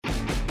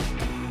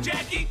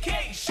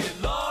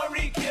Cation,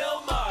 Laurie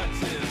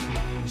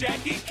Kilmartin.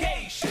 Jackie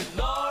Cation,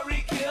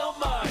 Laurie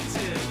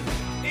Kilmartin.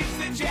 It's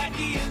the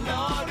Jackie and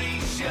Laurie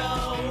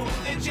Show.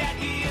 The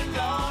Jackie and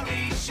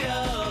Laurie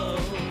Show.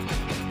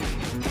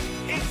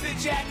 It's the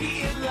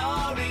Jackie and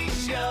Laurie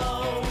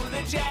Show.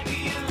 The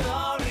Jackie and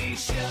Laurie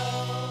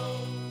Show.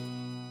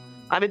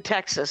 I'm in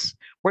Texas,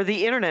 where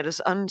the internet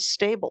is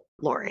unstable,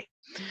 Laurie.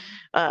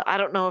 I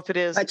don't know if it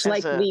is much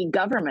like the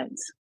government.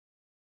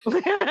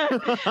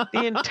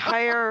 the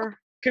entire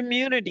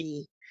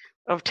community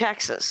of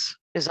Texas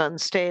is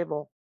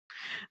unstable.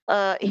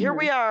 Here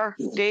we are,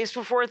 days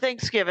before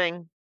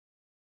Thanksgiving.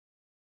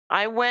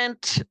 I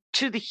went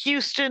to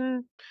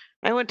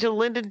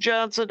Lyndon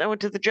Johnson. I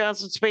went to the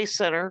Johnson Space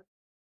Center,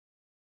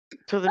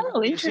 to the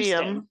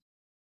museum.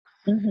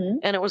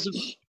 And it was,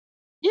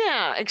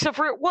 except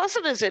for it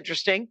wasn't as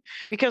interesting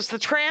because the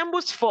tram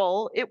was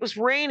full. It was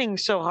raining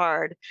so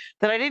hard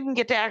that I didn't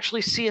get to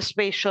actually see a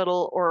space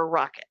shuttle or a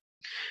rocket.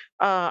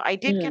 I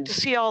did get to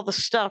see all the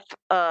stuff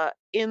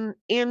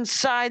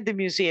inside the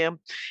museum,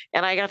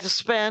 and I got to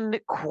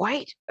spend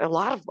quite a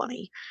lot of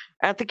money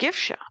at the gift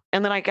shop.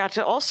 And then I got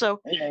to also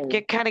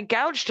get kind of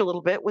gouged a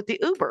little bit with the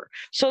Uber.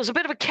 So it was a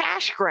bit of a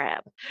cash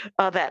grab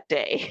that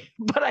day,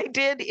 but I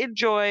did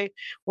enjoy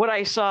what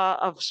I saw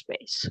of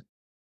space.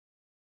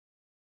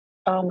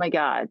 Oh my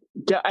God.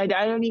 I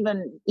don't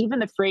even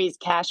the phrase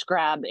cash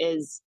grab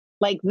is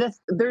like this.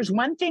 There's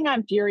one thing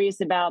I'm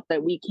furious about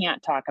that we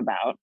can't talk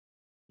about.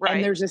 Right.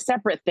 And there's a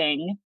separate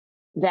thing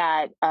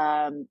that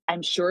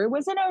I'm sure it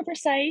was an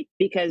oversight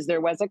because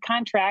there was a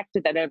contract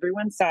that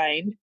everyone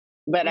signed,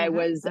 but I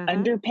was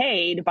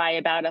underpaid by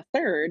about a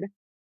third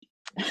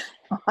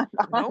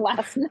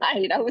last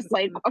night. I was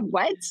like,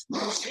 what?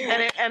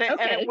 And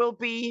it will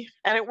be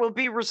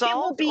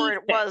resolved,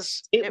 it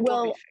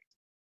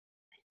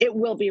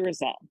will be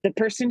resolved. The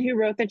person who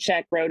wrote the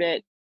check wrote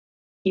it,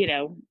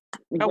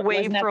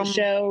 away from the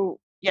show.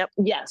 Yep.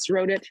 Yes,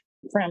 wrote it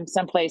from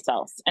someplace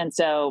else. And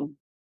so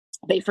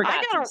they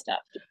forgot some stuff.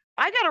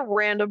 I got a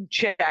random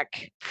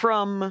check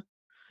from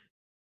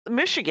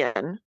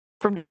Michigan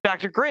from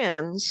Dr.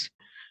 Grins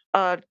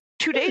 2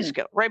 days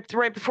ago,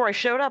 right before I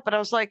showed up. And I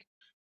was like,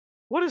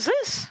 what is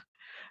this?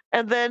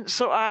 And then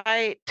so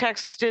I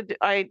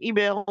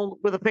emailed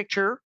with a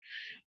picture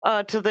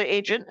to the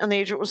agent, and the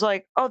agent was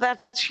like, oh,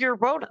 that's your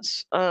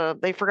bonus.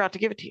 They forgot to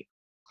give it to you.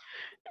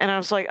 And I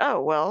was like,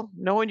 oh, well,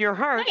 knowing your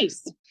heart,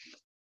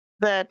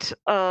 that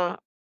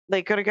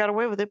they could have got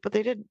away with it, but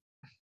they didn't.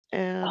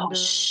 And,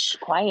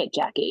 quiet,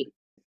 Jackie.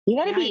 You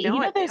gotta be.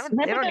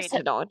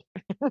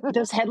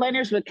 Those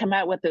headliners would come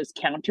out with those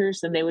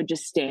counters, and they would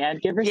just stand.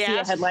 Do you ever see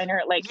a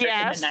headliner in the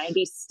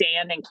 '90s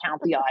stand and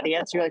count the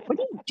audience? You're like, what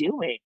are you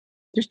doing?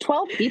 There's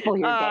 12 people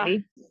here,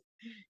 Debbie.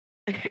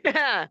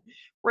 Yeah,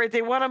 right.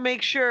 They want to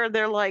make sure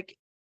they're like,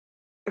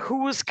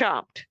 who was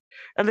comped,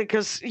 and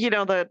because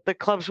the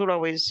clubs would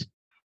always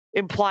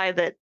imply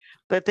that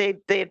they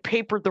had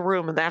papered the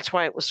room, and that's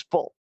why it was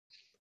full.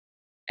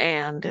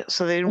 And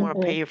so they didn't want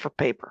to pay you for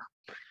paper.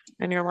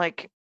 And you're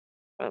like,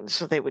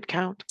 so they would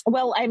count.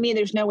 Well, I mean,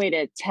 there's no way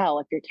to tell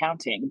if you're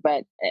counting,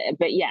 but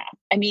yeah,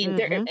 I mean,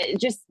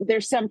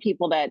 there's some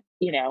people that,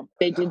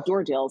 they did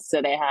door deals.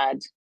 So they had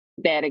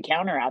a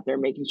counter out there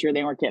making sure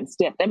they weren't getting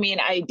stiffed. I mean,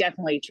 I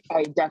definitely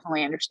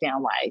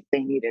understand why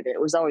they needed it.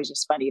 It was always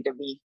just funny to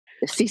me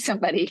to see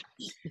somebody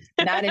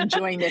not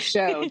enjoying the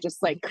show,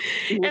 just like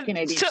looking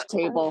at each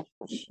table.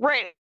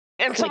 Right.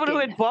 And someone who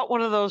had bought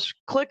one of those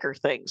clicker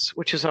things,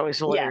 which is always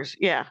hilarious.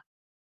 Yeah.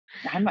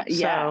 I'm in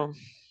Houston.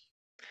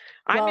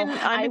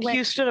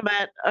 I'm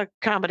at a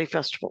comedy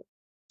festival.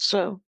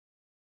 So,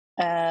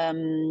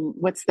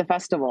 what's the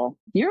festival?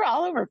 You're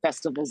all over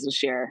festivals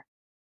this year.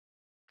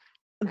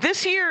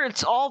 This year,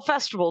 it's all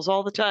festivals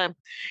all the time.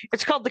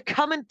 It's called the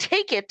Come and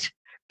Take It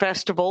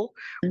Festival,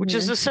 which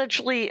is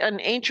essentially an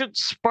ancient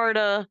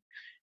Sparta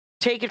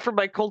take it from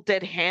my cold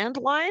dead hand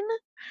line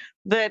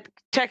that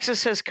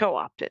Texas has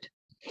co-opted.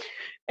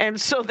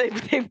 And so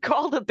they've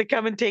called it the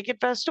Come and Take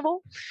It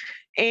Festival.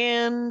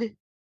 And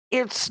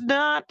it's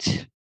not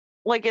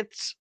like it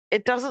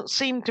doesn't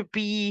seem to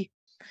be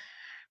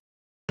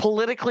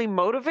politically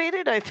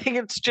motivated. I think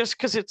it's just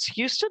because it's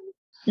Houston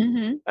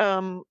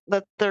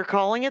that they're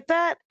calling it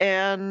that.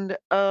 And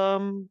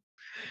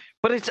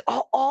but it's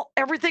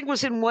everything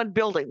was in one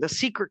building, the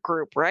secret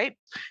group, right?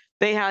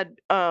 They had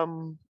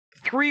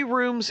 3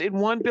 rooms in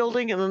one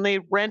building, and then they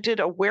rented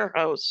a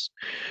warehouse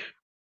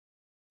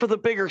for the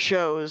bigger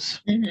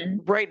shows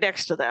right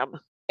next to them.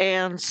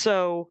 And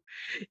so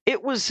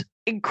it was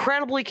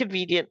incredibly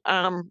convenient.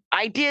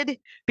 I did,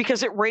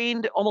 because it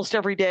rained almost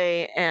every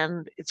day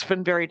and it's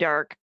been very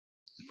dark.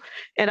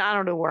 And I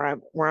don't know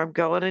where I'm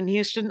going in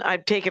Houston.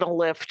 I've taken a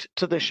Lyft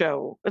to the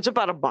show. It's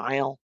about a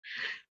mile.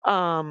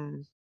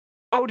 Oh,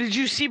 did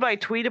you see my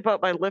tweet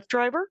about my Lyft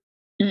driver?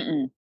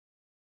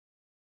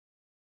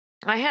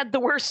 I had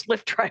the worst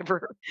Lyft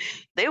driver.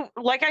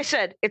 Like I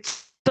said,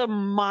 it's a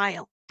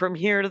mile from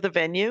here to the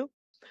venue.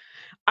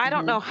 I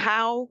don't know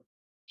how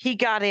he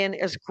got in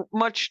as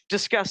much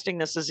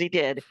disgustingness as he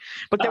did,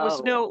 but there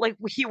was no,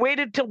 he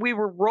waited till we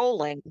were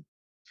rolling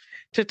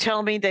to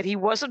tell me that he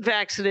wasn't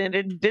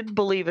vaccinated and didn't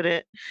believe in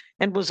it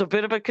and was a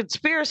bit of a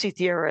conspiracy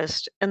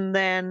theorist. And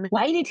then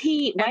why did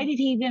he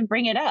even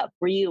bring it up?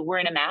 Were you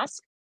wearing a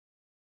mask?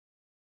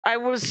 I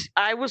was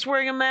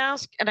wearing a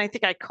mask, and I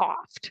think I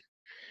coughed.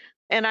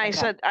 And I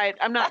said,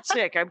 I'm not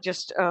sick. I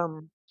just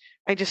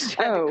had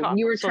to cough.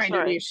 You were trying to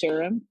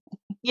reassure him?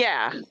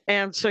 Yeah.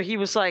 And so he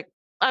was like,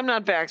 I'm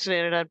not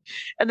vaccinated.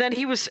 And then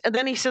he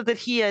said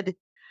that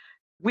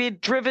we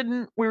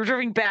were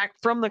driven back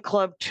from the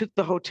club to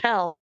the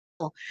hotel,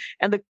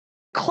 and the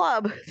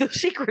club, the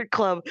secret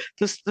club,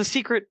 the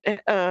secret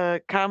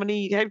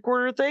comedy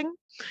headquarter thing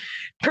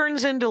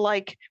turns into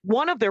like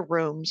one of their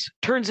rooms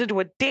turns into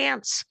a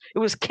dance. It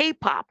was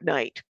K-pop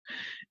night,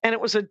 and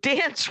it was a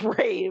dance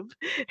rave.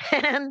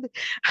 And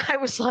I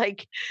was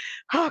like,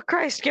 oh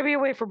Christ, get me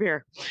away from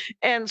here.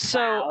 And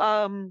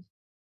so,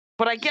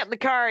 but I get in the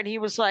car and he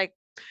was like,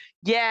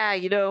 yeah,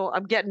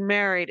 I'm getting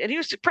married. And he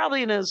was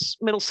probably in his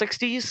middle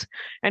 60s.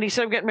 And he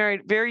said, I'm getting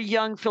married, very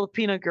young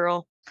Filipina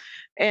girl.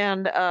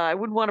 And I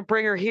wouldn't want to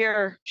bring her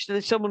here. She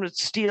said someone would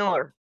steal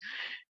her.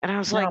 And I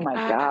was like, oh my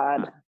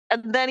God.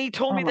 And then he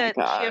told me that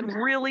she had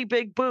really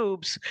big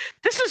boobs.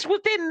 This is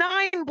within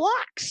 9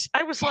 blocks.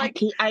 I was like,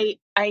 I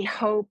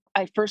hope,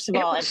 first of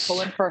all, I'm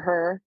pulling for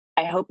her.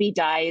 I hope he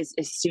dies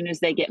as soon as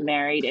they get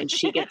married and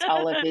she gets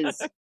all of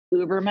his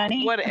Uber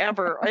money.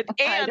 Whatever. And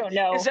I don't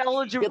know. Is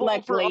eligible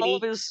for all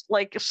of his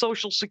like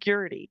Social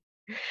Security.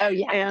 Oh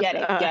yeah, and,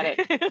 get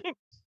it.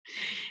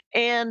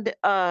 And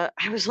I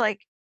was like,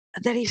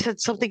 then he said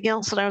something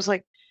else, and I was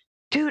like,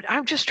 dude,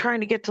 I'm just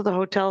trying to get to the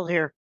hotel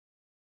here.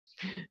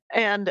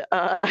 And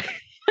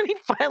he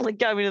finally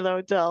got me to the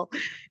hotel.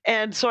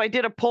 And so I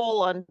did a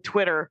poll on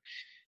Twitter.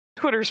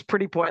 Twitter's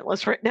pretty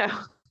pointless right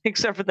now,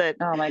 except for that.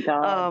 Oh my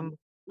God.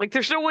 Like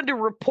there's no one to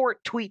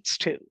report tweets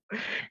to.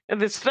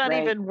 And it's not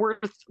even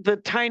worth the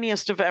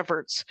tiniest of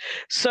efforts.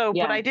 So,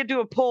 but I did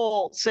do a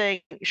poll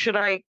saying, should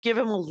I give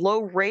him a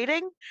low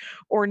rating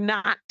or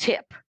not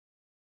tip?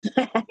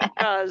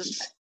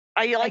 Because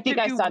I think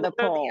I saw the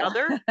poll. The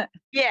other.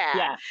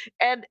 Yeah.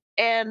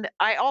 And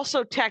I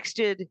also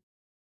texted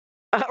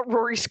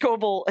Rory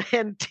Scovel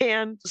and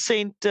Daniel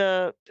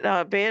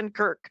Van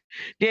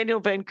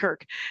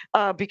Kirk,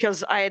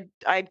 because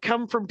I'd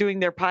come from doing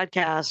their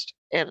podcast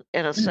in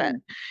a set,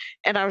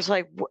 and I was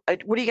like,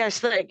 "What do you guys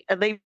think?"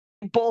 And they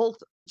both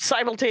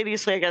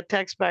simultaneously, I got a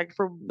text back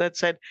from that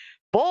said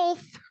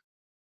both,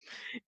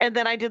 and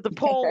then I did the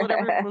poll, and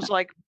everyone was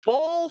like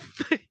both,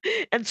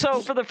 and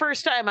so for the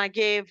first time, I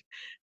gave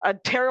a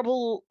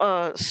terrible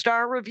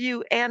star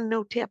review and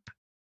no tip.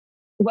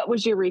 What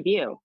was your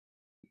review?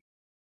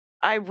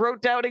 I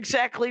wrote down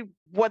exactly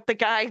what the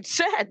guy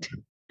said,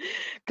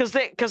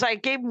 because I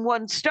gave him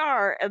 1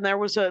 star, and there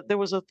was a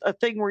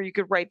thing where you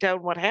could write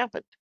down what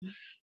happened,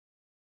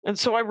 and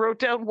so I wrote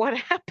down what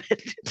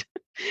happened,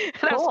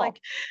 and I was like,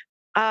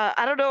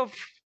 I don't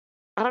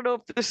know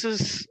if this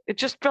is. It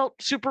just felt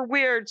super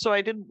weird, so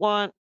I didn't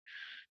want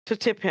to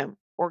tip him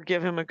or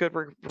give him a good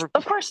review.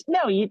 Of course,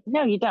 no, you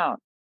don't.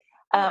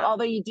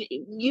 Although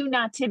you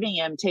not tipping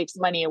him takes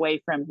money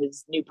away from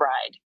his new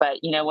bride, but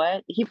you know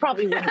what? He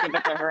probably wouldn't give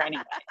it to her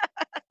anyway.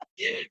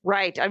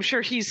 Right. I'm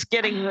sure he's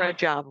getting her a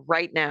job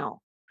right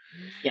now.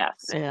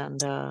 Yes.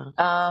 And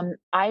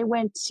I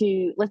went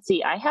to, let's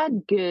see, I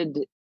had good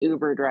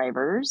Uber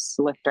drivers,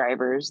 Lyft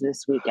drivers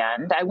this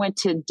weekend. I went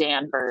to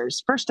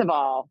Danvers. First of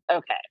all,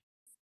 okay.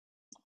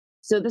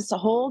 So this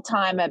whole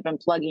time I've been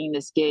plugging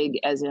this gig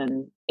as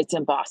in it's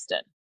in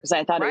Boston, because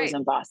I thought it was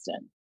in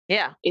Boston.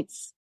 Yeah.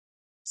 It's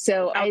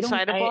so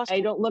outside of Boston? I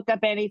don't look up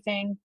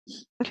anything.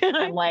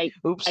 I'm like,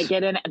 oops.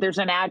 There's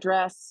an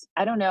address.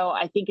 I don't know.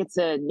 I think it's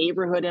a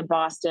neighborhood in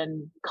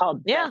Boston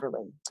called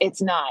Beverly.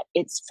 It's not.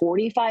 It's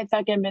 45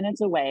 fucking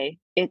minutes away.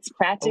 It's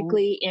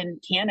practically in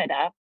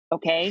Canada.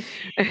 Okay.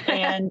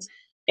 And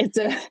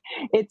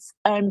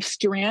I'm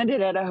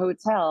stranded at a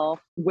hotel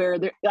where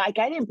I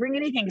didn't bring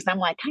anything because I'm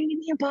like, I'm gonna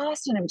be in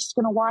Boston. I'm just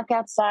gonna walk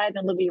outside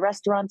and there'll be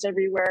restaurants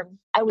everywhere.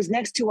 I was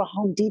next to a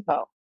Home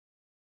Depot.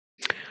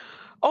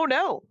 Oh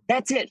no.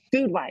 That's it,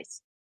 food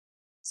wise.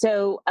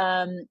 So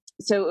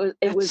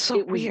it was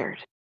weird.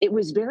 It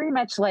was very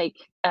much like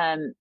I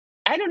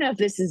don't know if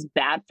this is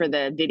bad for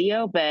the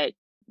video, but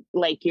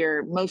like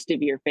most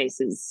of your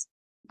face is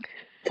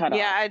cut off.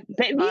 Yeah,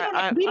 we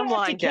don't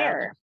have to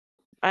care.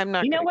 I'm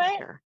not. You know what?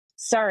 Care.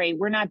 Sorry,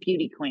 we're not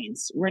beauty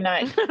queens. We're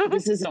not.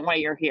 This isn't why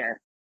you're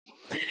here.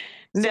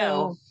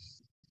 No.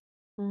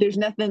 So, there's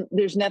nothing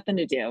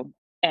to do.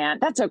 And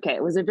that's okay.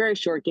 It was a very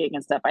short gig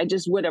and stuff. I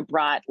just would have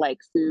brought like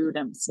food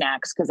and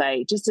snacks because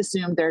I just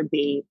assumed there'd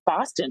be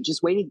Boston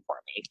just waiting for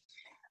me.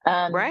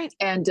 Right.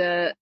 And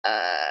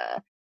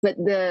but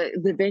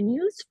the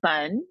venue's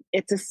fun.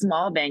 It's a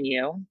small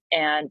venue,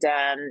 and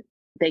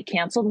they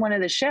canceled one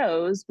of the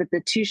shows, but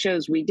the 2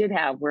 shows we did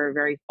have were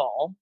very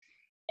full.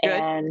 Good.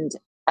 And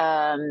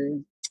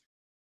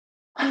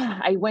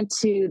I went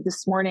to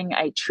this morning.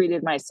 I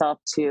treated myself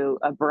to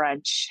a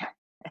brunch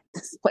at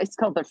this place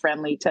called the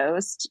Friendly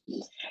Toast.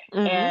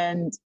 Mm-hmm.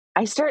 And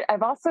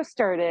I've also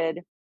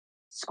started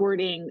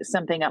squirting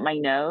something up my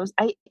nose.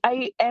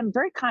 I am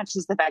very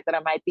conscious of the fact that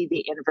I might be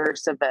the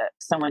inverse of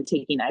someone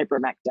taking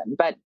ivermectin,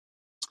 but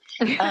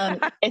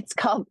it's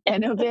called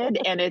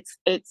Enovid, and it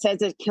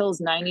says it kills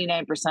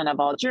 99% of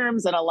all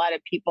germs. And a lot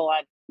of people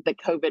on the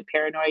COVID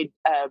paranoid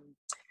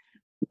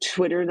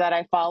Twitter that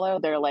I follow,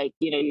 they're like,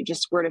 you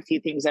just squirt a few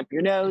things up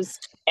your nose,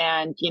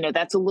 and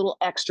that's a little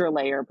extra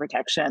layer of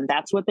protection.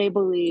 That's what they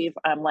believe.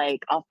 I'm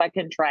like, I'll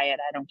fucking try it.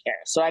 I don't care.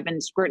 So I've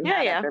been squirting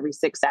that up every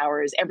 6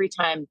 hours, every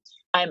time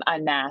I'm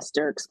unmasked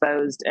or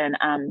exposed, and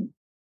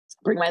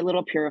bring my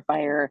little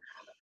purifier.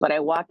 But I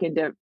walk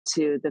into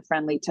the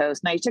Friendly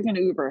Toast. Now, I took an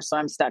Uber, so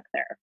I'm stuck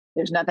there.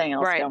 There's nothing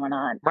else going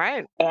on.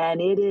 Right. And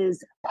it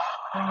is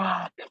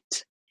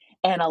packed.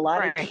 And a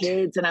lot of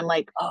kids. And I'm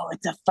like, oh,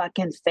 it's a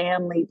fucking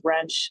family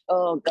brunch.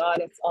 Oh God,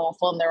 it's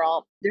awful. And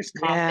there's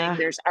coughing,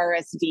 there's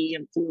RSV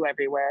and flu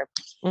everywhere.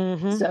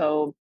 Mm-hmm.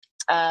 So,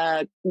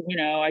 I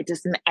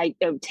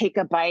take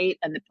a bite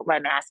and then put my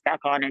mask back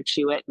on and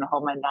chew it and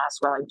hold my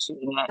mask while I'm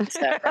chewing it and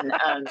stuff. And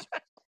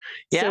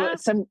so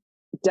some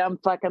dumb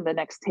fuck on the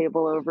next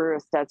table over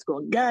starts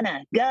going,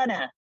 gonna,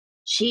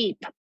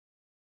 sheep,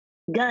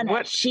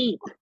 sheep.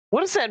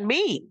 What does that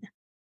mean?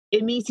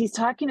 It means he's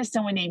talking to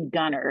someone named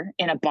Gunner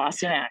in a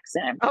Boston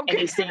accent. Okay. And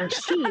he's saying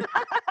sheep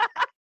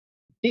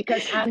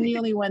because I'm the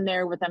only one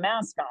there with a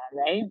mask on,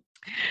 right?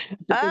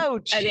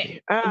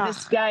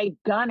 This guy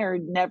Gunner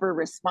never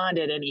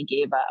responded and he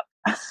gave up.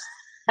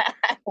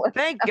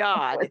 Thank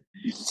God.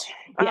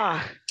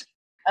 Yeah.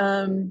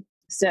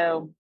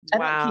 So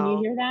can you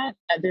hear that?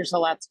 There's a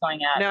lot's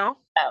going on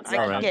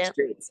outside on the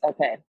streets.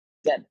 Okay,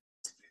 good.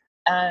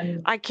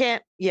 I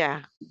can't.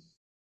 Yeah.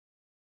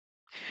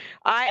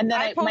 My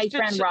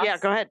friend Ross. Yeah,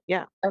 go ahead.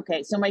 Yeah.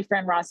 Okay, so my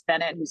friend Ross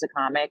Bennett, who's a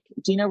comic.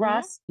 Do you know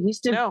Ross? He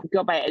used to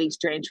go by Eddie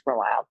Strange for a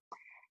while,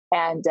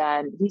 and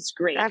he's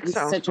great. He's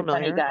such a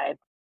funny guy.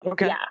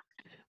 Okay. Yeah,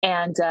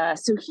 and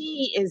so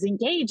he is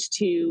engaged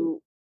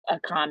to a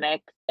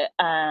comic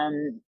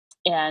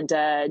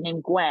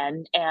named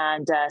Gwen,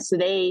 and so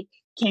they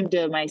came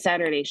to my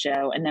Saturday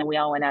show, and then we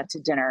all went out to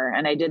dinner,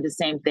 and I did the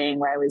same thing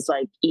where I was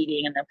like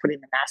eating and then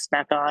putting the mask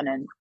back on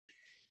and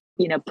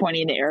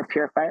pointing the air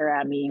purifier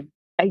at me.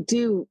 I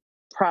do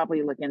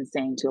probably look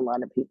insane to a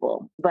lot of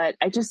people, but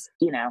I just,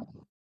 it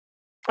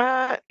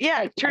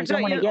turns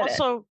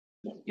out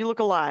you look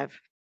alive.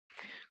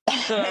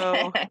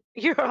 So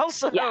you're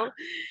also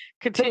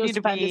continue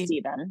to fun be. To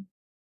see them.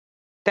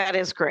 That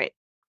is great.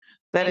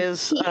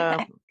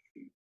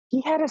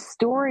 He had a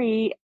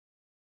story.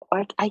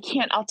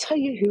 I'll tell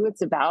you who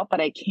it's about, but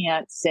I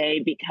can't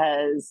say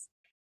because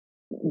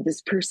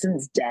this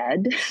person's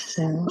dead.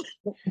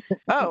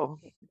 Oh,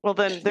 well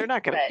then they're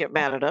not going to get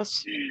mad at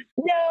us.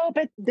 No,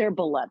 but they're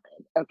beloved.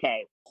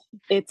 Okay.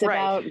 It's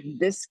about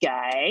this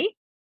guy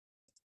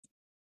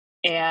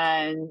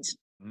and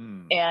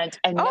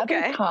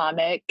another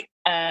comic.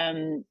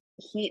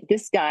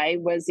 This guy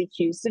was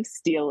accused of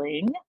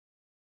stealing.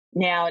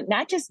 Now,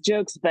 not just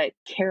jokes, but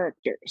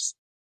characters.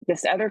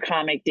 This other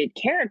comic did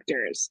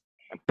characters.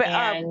 But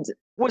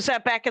was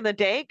that back in the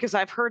day? Because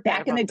I've heard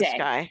that about this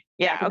guy.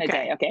 Yeah. Back in the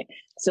day. Okay.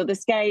 So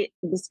this guy,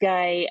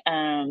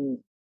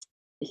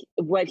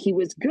 what he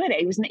was good at,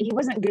 he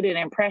wasn't good at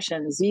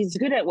impressions. He's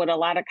good at what a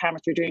lot of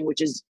comics are doing,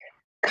 which is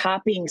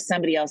copying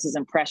somebody else's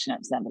impression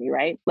of somebody,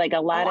 right? Like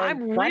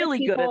I'm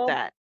really good at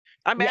that.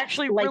 I'm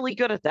actually really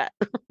good at that.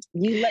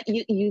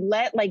 you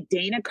let like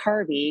Dana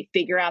Carvey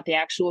figure out the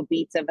actual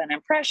beats of an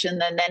impression,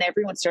 then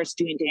everyone starts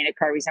doing Dana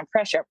Carvey's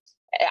impression.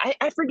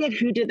 I forget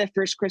who did the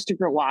first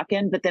Christopher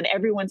Walken, but then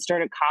everyone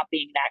started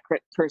copying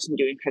that person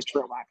doing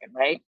Christopher Walken,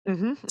 right?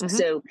 Mm-hmm, mm-hmm.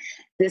 So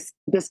this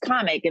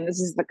comic, and this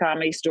is the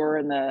Comedy Store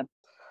in the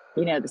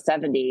the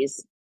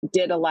 70s,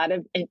 did a lot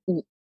of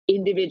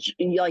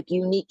individual, like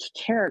unique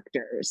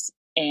characters.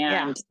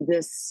 And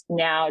this,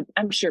 now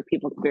I'm sure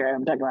people can figure out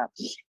what I'm talking about.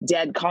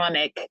 Dead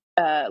comic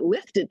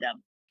lifted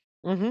them.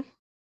 Mm-hmm.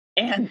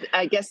 And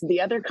I guess the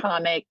other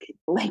comic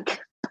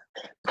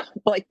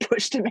like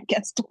pushed him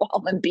against the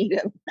wall and beat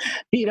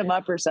him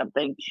up or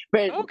something.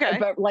 But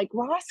like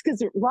Ross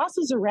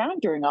was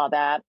around during all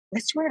that. I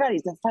swear to God,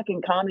 he's a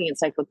fucking comedy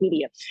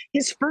encyclopedia.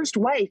 His first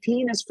wife,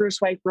 he and his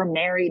first wife were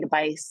married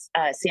by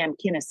Sam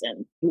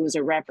Kinison, who was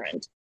a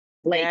reverend.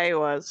 He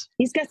was.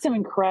 He's got some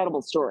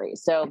incredible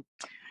stories. So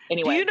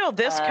anyway. Do you know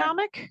this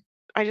comic?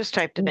 I just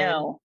typed it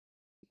in.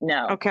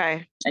 No.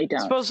 Okay. I don't.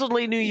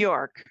 Supposedly New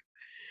York.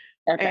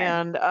 Okay.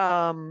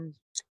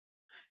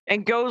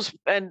 And goes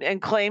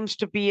and claims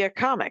to be a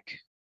comic.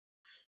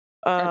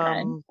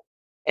 And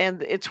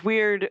it's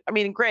weird. I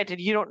mean, granted,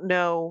 you don't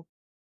know.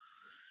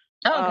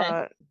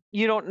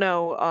 You don't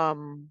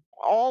know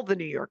all the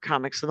New York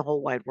comics in the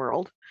whole wide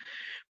world,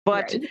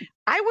 but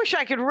I wish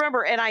I could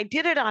remember, and I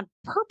did it on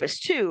purpose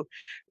too.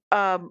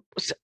 A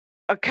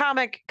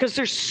comic, because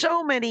there's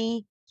so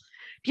many.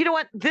 You know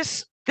what?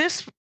 This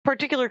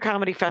particular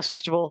comedy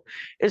festival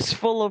is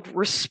full of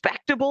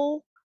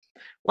respectable,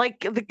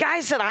 like the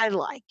guys that I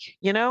like,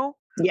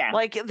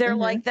 like they're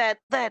like that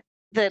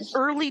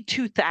early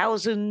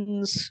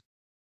 2000s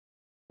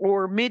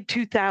or mid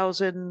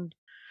 2000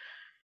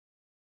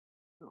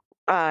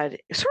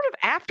 sort of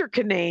after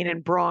Kinane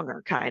and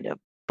Bronger, kind of,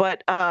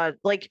 but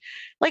like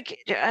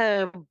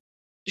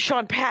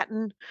Sean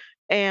Patton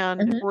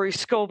and Rory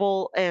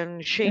Scovel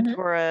and Shane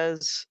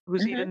Torres,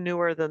 who's even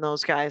newer than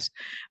those guys.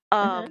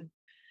 And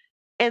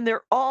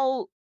they're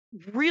all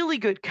really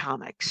good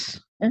comics.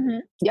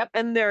 Yep.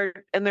 And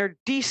they're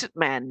decent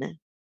men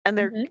and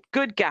they're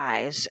good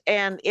guys.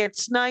 And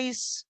it's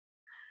nice.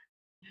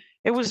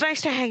 It was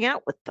nice to hang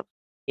out with them,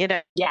 you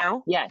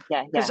know? Yeah.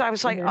 Because I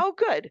was like, oh,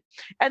 good.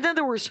 And then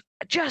there was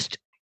just,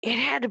 it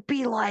had to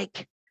be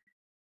like,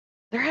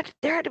 there had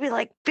to be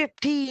like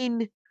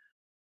 15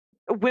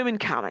 women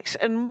comics,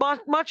 and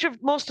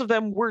most of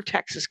them were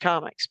Texas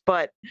comics,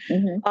 but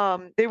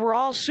they were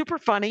all super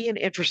funny and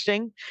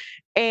interesting,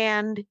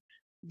 and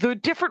the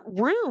different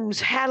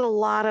rooms had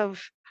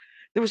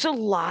there was a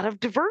lot of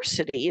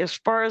diversity as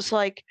far as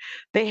like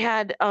they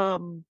had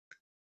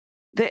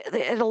they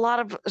had a lot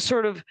of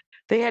sort of,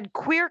 they had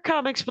queer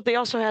comics, but they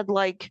also had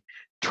like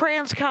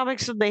trans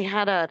comics, and they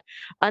had a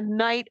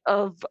night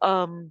of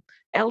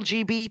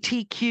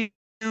LGBTQ,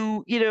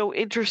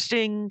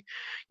 interesting,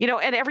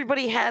 and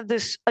everybody had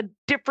a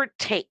different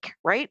take,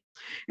 right?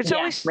 It's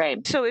always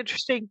right. So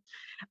interesting.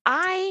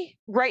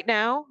 Right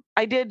now,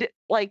 I did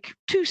like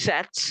 2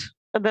 sets,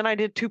 and then I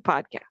did 2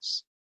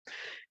 podcasts.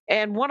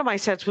 And one of my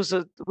sets was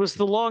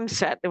the long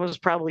set. It was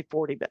probably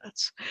 40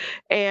 minutes.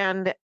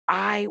 And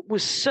I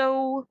was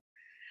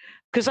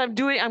because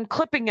I'm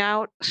clipping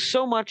out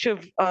so much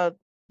of the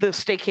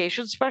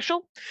staycation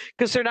special,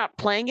 because they're not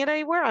playing it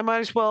anywhere. I might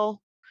as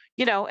well,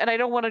 and I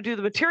don't want to do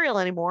the material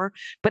anymore.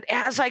 But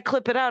as I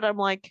clip it out, I'm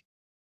like,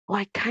 well,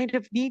 I kind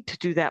of need to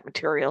do that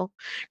material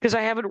because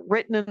I haven't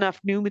written enough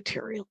new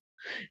material.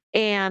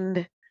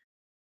 And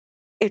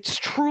it's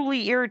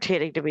truly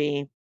irritating to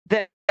me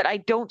that I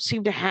don't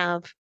seem to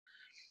have,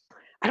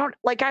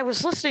 I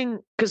was listening,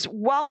 because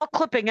while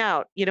clipping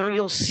out,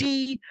 you'll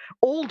see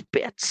old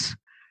bits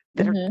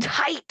that are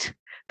tight,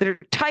 they're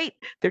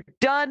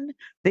done,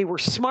 they were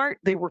smart,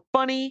 they were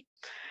funny.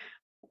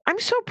 I'm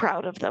so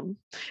proud of them.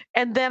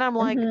 And then I'm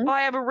like, oh,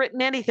 I haven't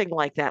written anything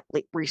like that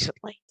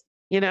recently,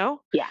 Yeah.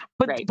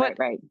 But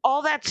right.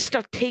 all that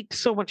stuff takes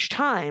so much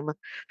time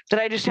that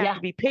I just have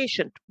to be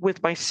patient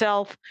with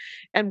myself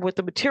and with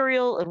the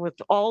material and with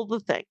all the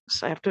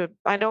things.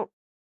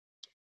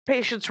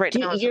 Patience right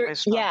now is my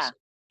strong suit.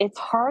 It's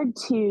hard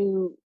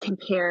to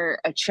compare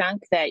a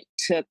chunk that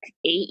took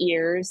 8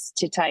 years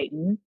to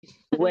tighten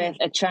with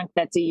a chunk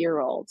that's a year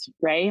old,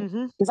 right?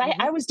 Because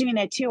I was doing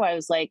that too. I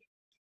was like,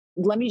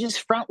 let me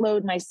just front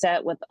load my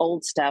set with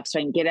old stuff so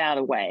I can get out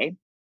of the way,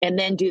 and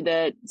then do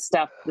the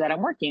stuff that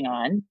I'm working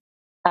on.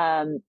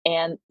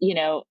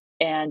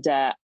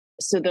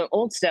 So the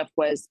old stuff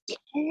was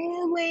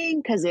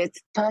killing because it's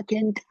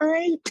fucking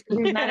tight.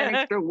 There's not an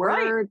extra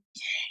word. Right.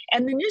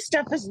 And the new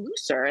stuff is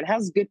looser. It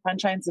has good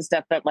punchlines and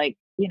stuff that, like,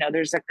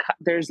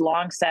 there's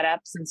long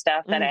setups and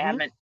stuff that I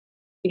haven't,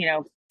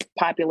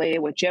 populated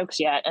with jokes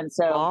yet. And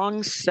so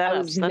long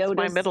setups. That's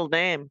my middle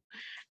name.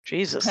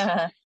 Jesus.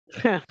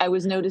 I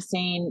was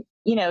noticing,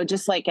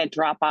 just like a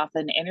drop off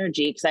in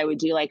energy, because I would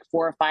do like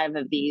 4 or 5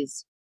 of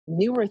these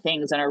newer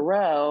things in a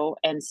row.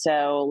 And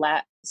so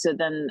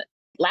then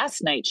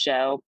last night's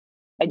show,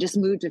 I just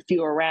moved a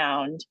few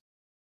around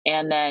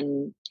and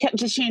then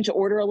just changed the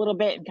order a little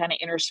bit and kind of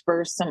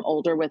interspersed some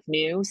older with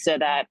new, so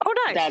that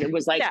that it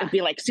was like it'd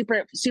be like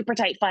super super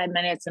tight 5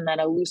 minutes, and then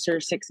a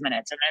looser 6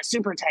 minutes, and then a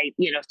super tight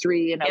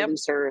 3 and a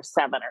looser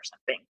 7 or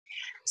something.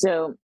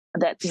 So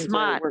that seems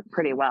to work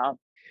pretty well.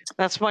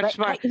 That's much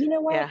smart. You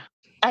know what? Yeah.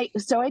 I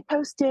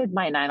posted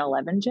my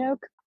 9/11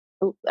 joke.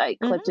 I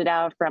clipped it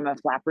out from a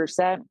flapper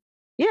set.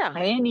 Yeah.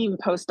 I didn't even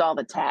post all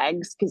the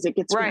tags because it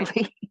gets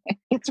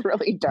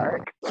really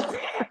dark.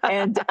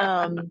 And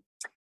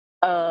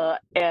so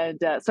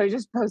I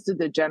just posted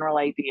the general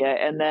idea,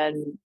 and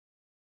then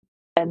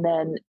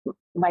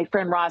my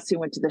friend Ross, who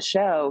went to the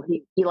show,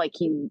 he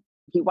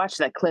watched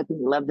that clip and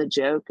he loved the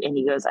joke, and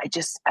he goes,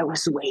 I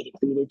was waiting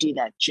for you to do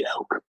that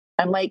joke.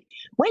 I'm like,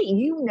 wait,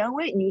 you know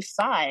it and you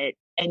saw it,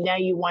 and now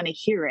you want to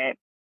hear it.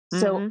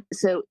 So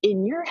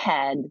in your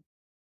head,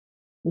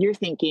 you're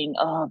thinking,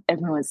 oh,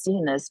 everyone's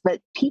seeing this,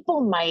 but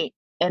people might,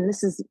 and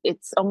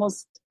it's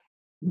almost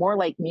more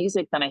like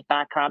music than I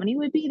thought comedy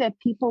would be, that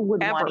people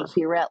would want to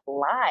hear it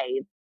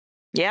live.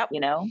 Yep.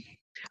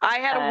 I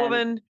had a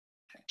woman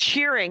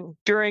cheering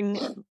during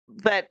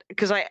that,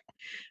 because I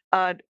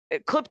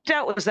clipped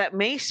out was that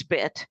Mace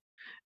bit,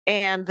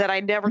 and that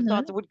I never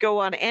thought that would go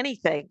on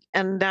anything.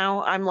 And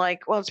now I'm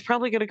like, well, it's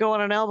probably going to go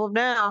on an album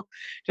now,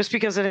 just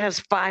because it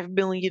has 5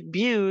 million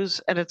views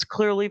and it's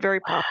clearly very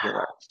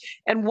popular.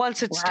 And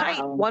once it's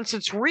tight, once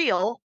it's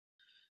real,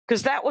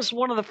 because that was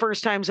one of the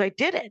first times I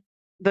did it,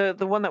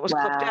 the one that was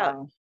clipped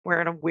out,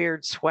 wearing a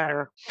weird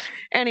sweater.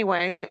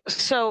 Anyway,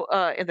 so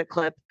in the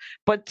clip,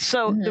 but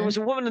so there was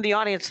a woman in the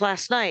audience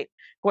last night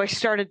who I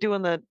started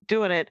doing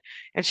it,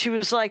 and she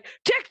was like,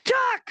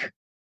 TikTok.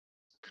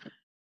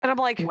 And I'm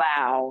like,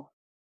 wow.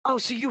 Oh,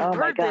 so you've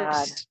heard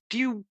this. Do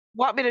you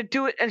want me to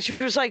do it? And she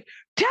was like,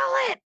 tell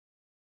it.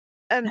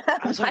 And I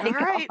was like, all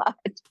right.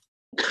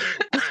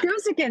 This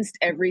goes against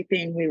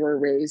everything we were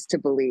raised to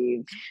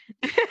believe.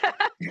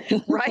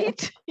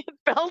 Right?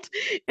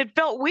 It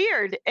felt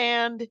weird.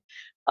 And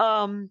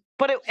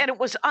but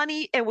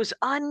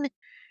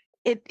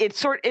it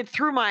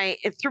threw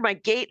my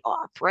gate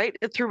off, right?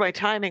 It threw my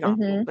timing off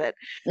a little bit.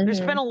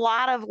 There's been a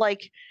lot of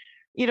like,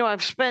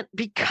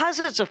 because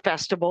it's a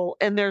festival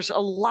and there's a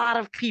lot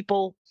of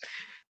people,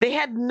 they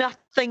had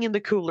nothing in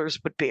the coolers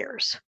but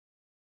beers.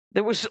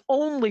 There was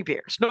only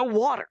beers, no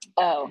water.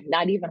 Oh,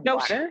 not even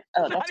water?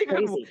 Oh, that's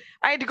crazy.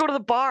 I had to go to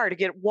the bar to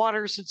get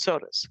waters and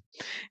sodas.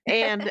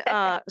 And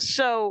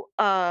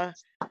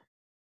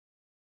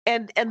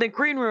and the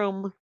green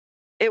room,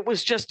 it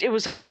was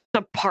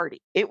a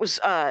party. It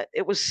was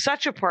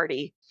such a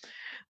party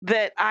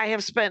that I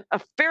have spent a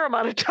fair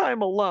amount of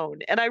time alone.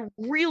 And I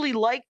really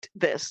liked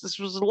this. This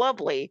was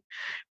lovely.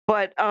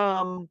 But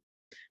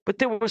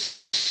there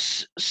was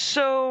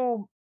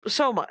so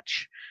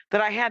much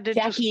that I had to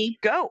Jackie,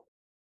 just go.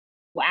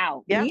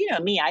 Wow. Yeah. You know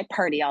me, I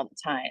party all the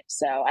time.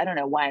 So I don't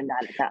know why I'm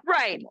not at that.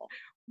 Right. Festival.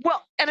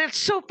 Well, and it's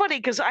so funny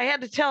because I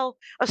had to tell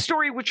a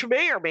story which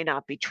may or may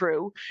not be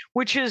true,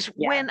 which is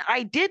when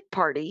I did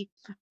party,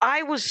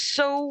 I was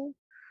so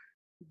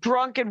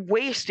drunk and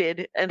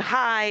wasted and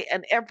high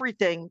and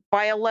everything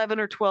by 11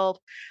 or 12,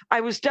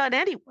 I was done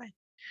anyway.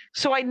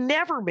 So I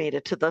never made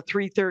it to the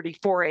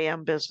 3:30, 4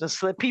 a.m.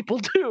 business that people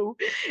do.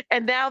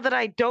 And now that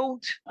I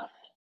don't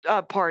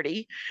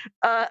party,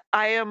 I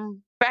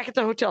am back at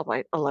the hotel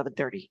by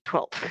 11:30,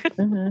 12,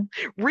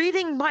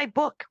 reading my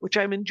book, which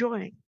I'm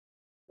enjoying.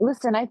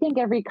 Listen, I think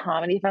every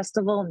comedy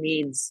festival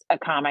needs a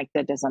comic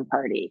that doesn't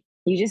party.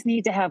 You just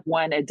need to have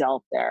one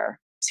adult there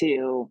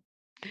to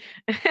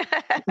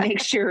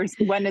make sure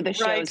one of the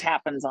shows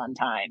happens on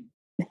time.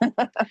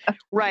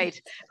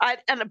 Right.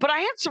 But I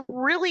had some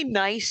really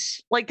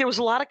nice, like there was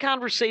a lot of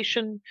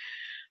conversation,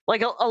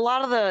 like a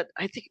lot of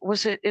I think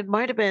it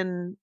might have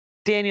been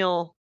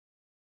Daniel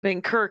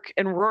Van Kirk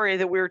and Rory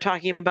that we were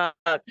talking about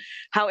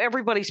how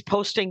everybody's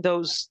posting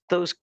those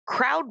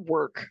crowd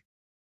work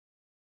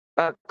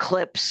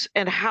clips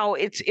and how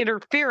it's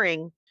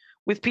interfering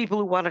with people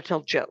who want to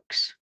tell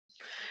jokes.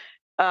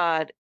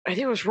 I think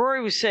it was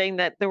Rory was saying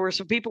that there were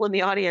some people in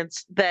the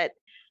audience that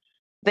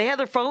they had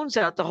their phones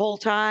out the whole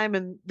time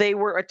and they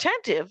were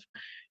attentive,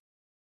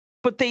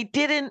 but they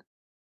didn't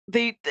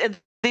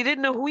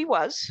know who he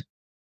was.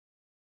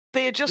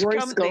 They had just Rory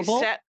come. Scovel?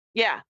 They sat.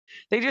 Yeah,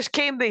 they just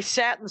came. They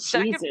sat in the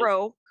second Jesus.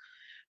 row,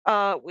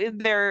 in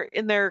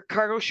their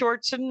cargo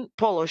shorts and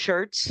polo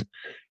shirts,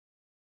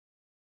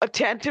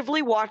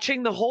 attentively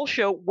watching the whole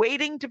show,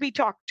 waiting to be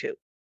talked to.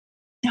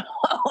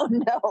 Oh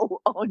no!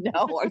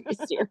 Are you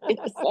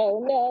serious?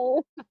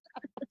 Oh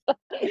no!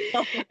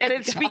 And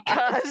it's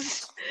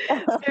because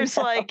there's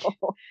like,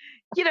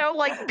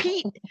 like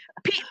Pete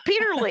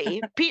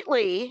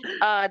Lee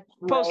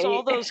posts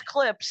all those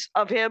clips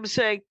of him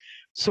saying,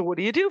 "So what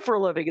do you do for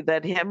a living?" And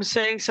then him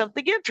saying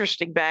something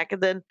interesting back,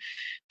 and then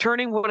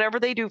turning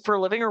whatever they do for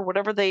a living or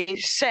whatever they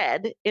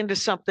said into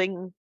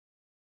something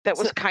that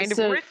was kind of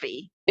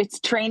riffy. It's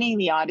training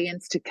the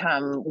audience to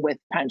come with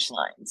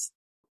punchlines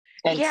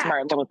and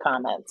smart little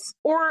comments,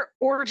 or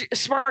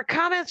smart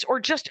comments,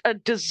 or just a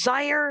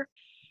desire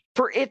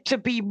for it to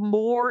be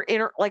more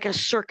like a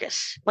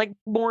circus, like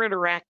more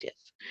interactive.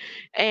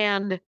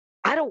 And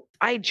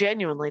I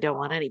genuinely don't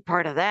want any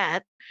part of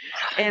that.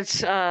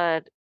 It's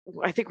I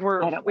think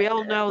we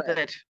all know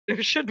that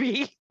there should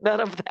be none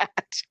of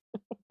that.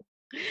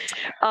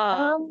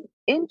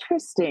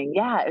 Interesting.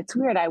 Yeah, it's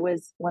weird.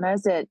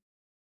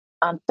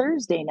 On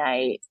Thursday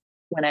night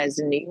when I was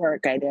in New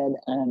York, I did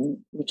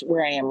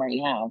where I am right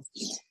now.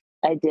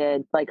 I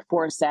did like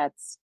 4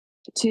 sets,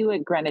 2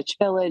 at Greenwich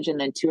Village and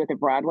then 2 at the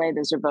Broadway.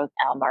 Those are both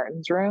Al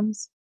Martin's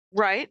rooms.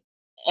 Right.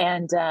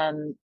 And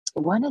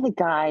one of the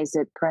guys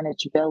at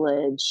Greenwich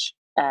Village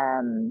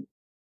was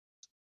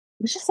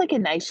just like a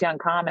nice young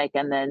comic.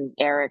 And then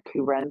Eric,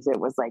 who runs it,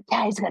 was like,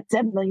 "Yeah, he's got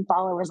 7 million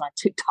followers on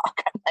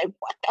TikTok." I'm like,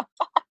 what the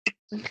fuck?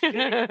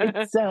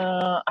 It's,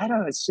 I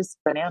don't know. It's just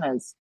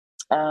bananas.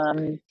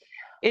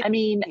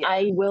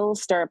 I will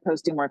start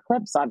posting more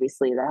clips.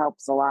 Obviously, that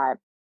helps a lot.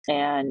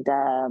 And,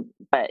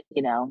 but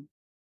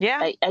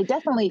I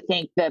definitely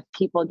think that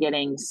people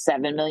getting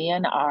 7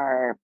 million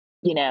are,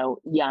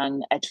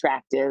 young,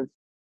 attractive,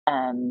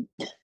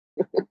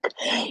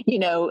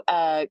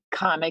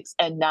 comics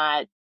and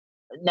not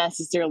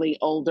necessarily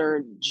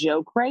older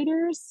joke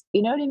writers.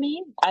 You know what I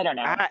mean? I don't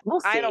know.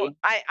 We'll see.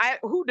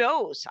 Who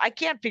knows? I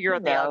can't figure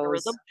out the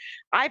algorithm.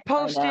 I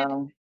posted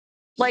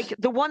like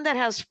the one that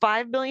has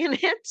 5 million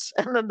hits,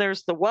 and then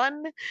there's the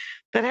one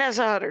that has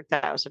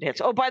 100,000 hits.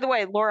 Oh, by the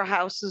way, Laura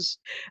House's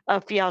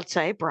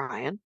fiance,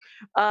 Brian,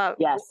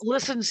 Yes.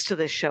 listens to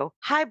this show.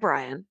 Hi,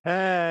 Brian.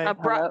 Hey.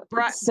 So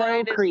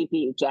Brian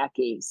creepy,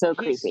 Jackie. So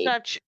creepy.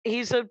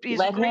 He's a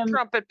great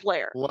trumpet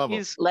player.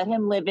 Let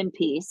him live in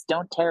peace.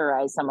 Don't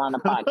terrorize him on the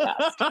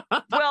podcast.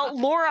 Well,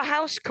 Laura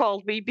House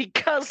called me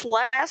because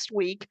last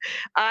week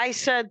I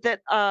said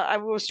that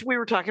we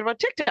were talking about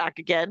TikTok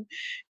again,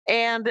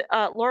 and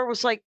Laura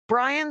was like,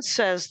 Brian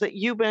says that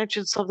you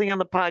mentioned something on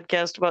the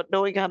podcast about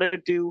knowing how to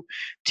do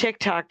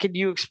TikTok. Can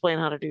you explain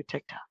how to do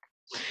TikTok?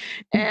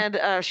 And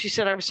she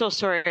said, I'm so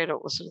sorry I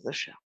don't listen to the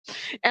show.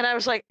 And I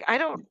was like, I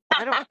don't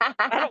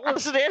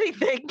listen to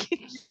anything.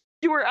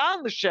 You were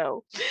on the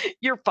show.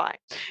 You're fine.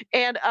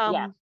 And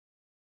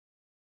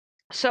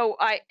so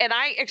I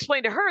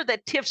explained to her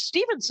that Tiff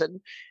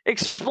Stevenson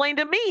explained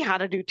to me how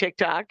to do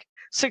TikTok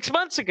 8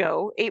 months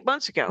ago.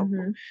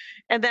 Mm-hmm.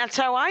 And that's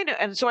how I know.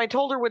 And so I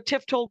told her what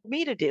Tiff told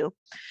me to do.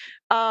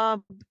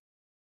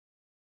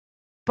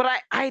 But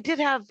I did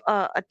have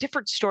a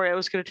different story I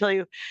was going to tell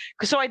you.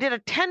 So I did a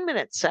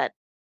 10-minute set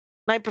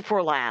night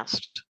before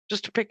last,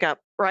 just to pick up,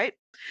 right,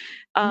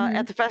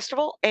 at the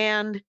festival.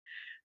 And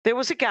there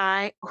was a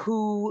guy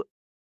who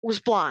was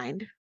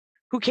blind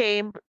who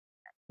came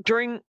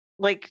during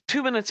like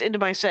 2 minutes into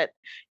my set.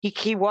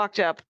 He walked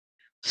up,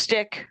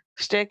 stick,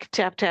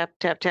 tap, tap,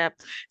 tap, tap,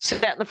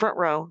 sat in the front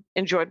row,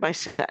 enjoyed my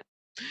set.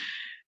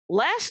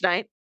 Last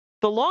night,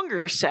 the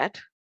longer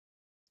set,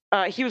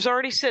 he was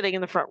already sitting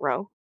in the front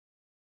row,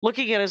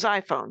 looking at his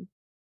iPhone.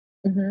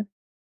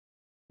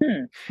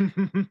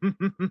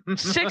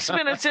 6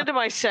 minutes into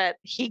my set,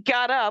 he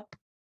got up,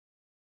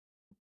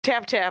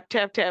 tap, tap,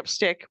 tap, tap,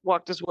 stick,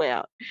 walked his way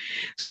out.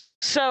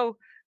 So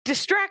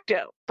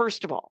distracto,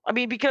 first of all. I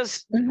mean,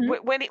 because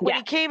when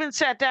he came and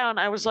sat down,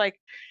 I was like,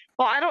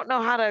 well, I don't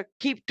know how to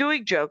keep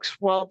doing jokes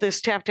while this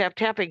tap, tap,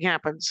 tapping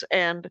happens.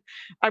 And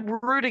I'm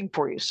rooting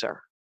for you,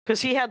 sir. Because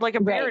he had like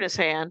a beer in his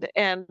hand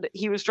and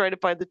he was trying to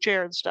find the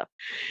chair and stuff.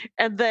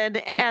 And then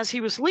as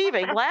he was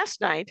leaving last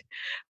night,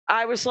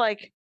 I was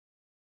like,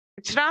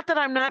 it's not that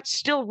I'm not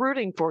still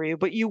rooting for you,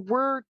 but you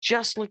were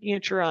just looking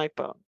at your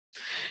iPhone.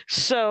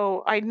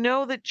 So I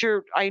know that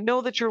you're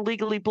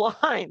legally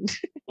blind,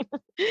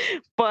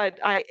 but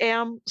I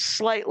am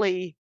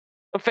slightly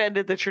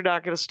offended that you're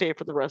not going to stay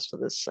for the rest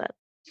of this set.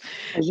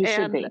 As you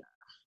should be.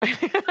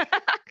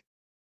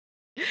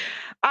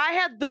 I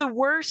had the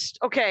worst.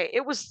 Okay,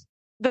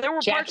 there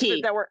were Jackie, parts of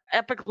it that were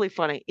epically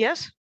funny.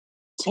 Yes?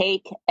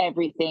 Take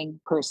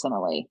everything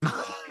personally.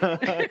 That's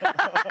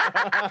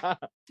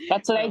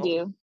what I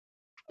do.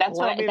 That's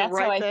how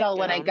I felt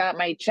when I got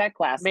my check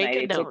last night.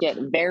 I took it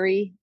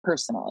very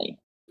personally.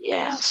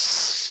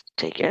 Yes.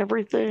 Take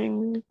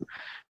everything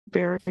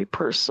very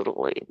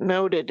personally.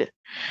 Noted.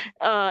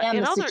 And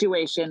the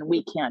situation,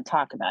 we can't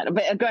talk about it.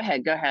 But go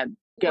ahead.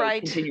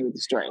 Continue with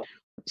the story.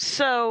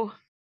 So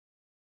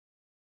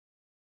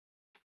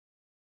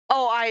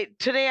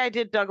today I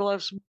did Doug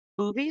Loves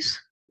Movies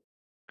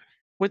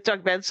with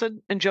Doug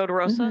Benson and Joe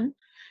DeRosa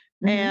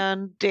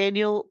and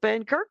Daniel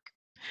Van Kirk.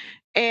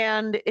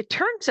 And it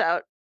turns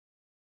out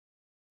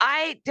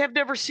I have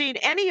never seen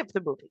any of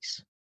the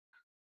movies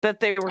that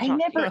they were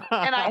talking about.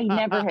 I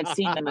never had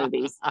seen the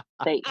movies.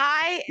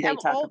 I am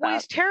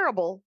always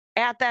terrible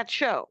at that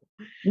show.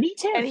 Me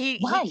too. And he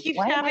keeps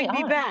having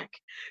me back.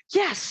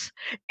 Yes.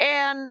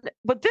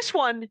 But this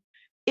one,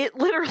 it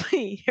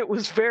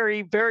was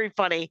very, very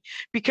funny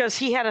because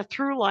he had a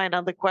through line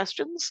on the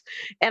questions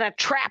and a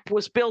trap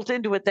was built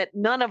into it that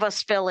none of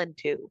us fell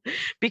into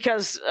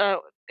because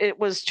it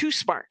was too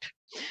smart.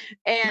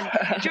 And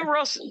Joe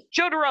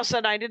DeRosa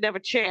and I didn't have a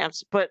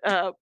chance, but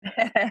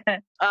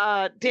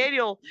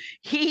Daniel,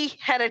 he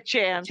had a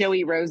chance.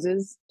 Joey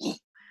Roses.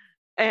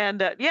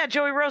 And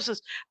Joey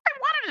Roses. I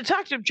wanted to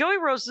talk to him. Joe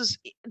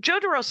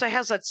DeRosa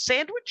has a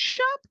sandwich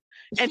shop.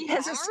 And he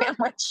has a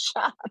sandwich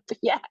shop.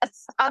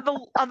 Yes, on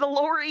the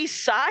Lower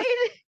East Side.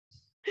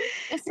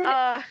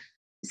 Somehow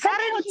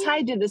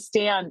tied to the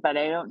Stand, but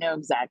I don't know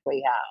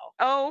exactly how.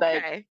 Oh,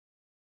 okay.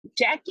 But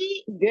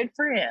Jackie, good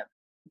for him.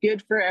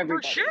 Good for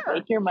everybody. For sure.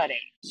 Make your money.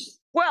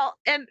 Well,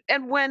 and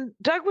when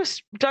Doug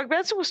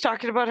Benson was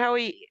talking about how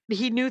he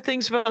knew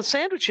things about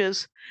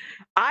sandwiches,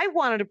 I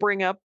wanted to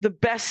bring up the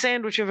best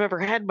sandwich I've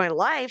ever had in my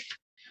life,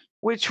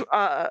 which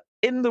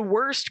in the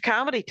worst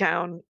comedy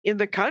town in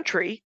the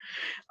country,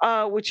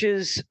 which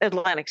is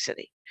Atlantic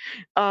City.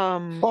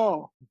 They're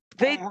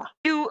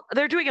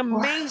doing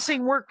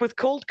amazing work with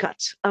cold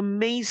cuts.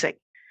 Amazing.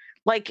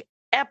 Like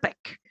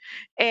epic.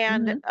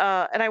 And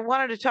I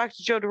wanted to talk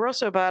to Joe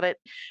DeRosa about it,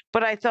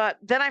 but I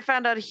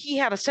found out he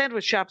had a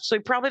sandwich shop, so he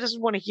probably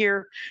doesn't want to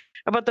hear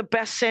about the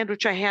best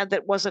sandwich I had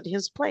that wasn't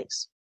his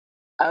place.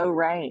 Oh,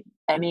 right.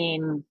 I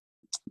mean,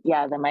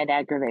 yeah, that might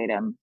aggravate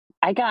him.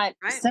 I got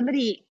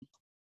somebody.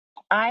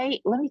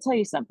 Let me tell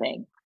you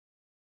something.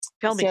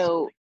 Tell me.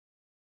 So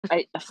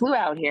I flew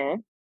out here.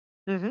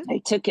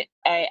 I took it.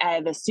 I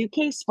have a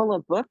suitcase full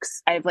of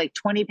books. I have like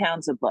 20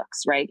 pounds of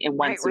books, right, in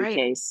one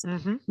suitcase.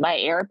 My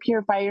air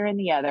purifier in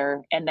the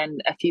other, and then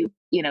a few,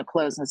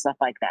 clothes and stuff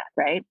like that,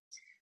 right?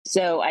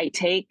 So I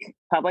take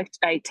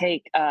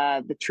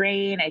the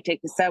train, I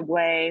take the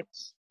subway,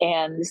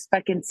 And this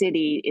fucking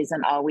city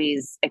isn't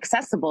always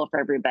accessible for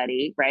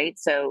everybody, right?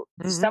 So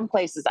some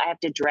places I have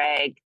to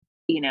drag,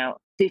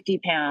 50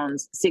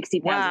 pounds,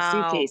 60 pounds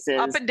of suitcases.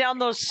 Up and down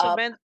those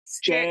cement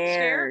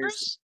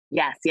stairs?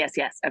 Yes.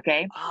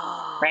 Okay.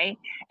 Oh. Right.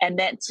 And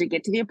then to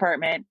get to the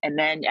apartment, and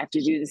then you have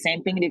to do the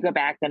same thing to go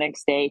back the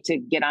next day to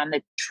get on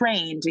the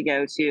train to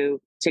go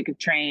to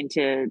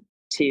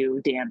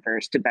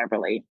Danvers, to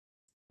Beverly.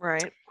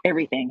 Right.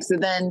 Everything. So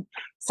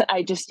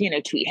I just,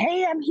 tweet,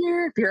 hey, I'm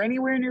here. If you're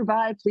anywhere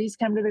nearby, please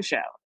come to the show.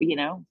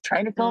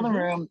 Trying to fill the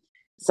room.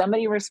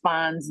 Somebody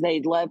responds,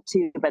 they'd love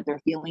to, but they're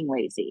feeling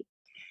lazy.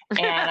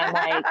 And I'm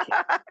like,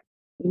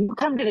 you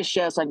come to the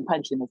show so I can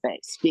punch you in the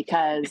face,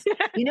 because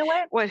you know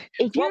what?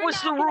 What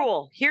was the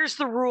rule? Here's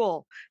the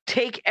rule.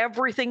 Take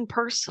everything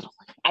personally.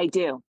 I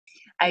do.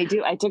 I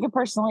took it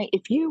personally.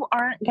 If you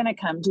aren't going to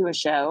come to a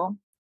show,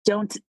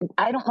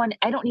 I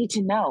don't need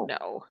to know.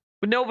 No.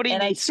 Nobody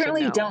and needs I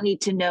certainly to know. don't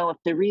need to know if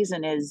the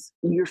reason is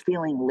you're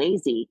feeling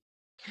lazy.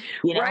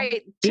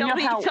 Right. Tell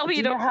me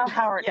how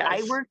hard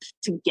I worked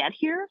to get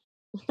here.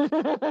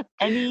 I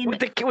mean, with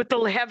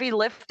the heavy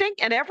lifting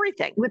and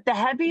everything. With the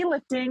heavy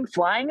lifting,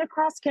 flying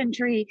across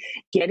country,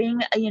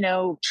 getting,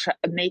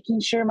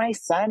 making sure my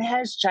son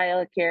has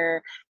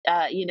childcare,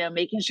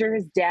 making sure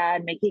his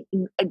dad,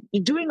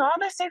 doing all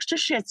this extra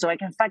shit so I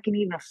can fucking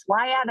even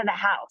fly out of the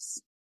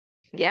house.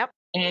 Yep.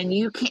 And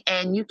you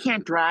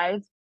can't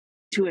drive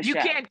to a show. You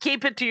can't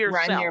keep it to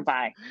yourself. Run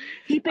nearby.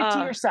 Keep it to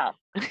yourself.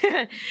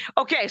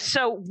 Okay,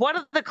 so one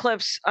of the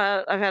clips,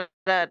 I've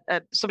had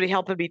somebody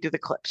helping me do the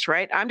clips,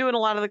 right? I'm doing a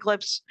lot of the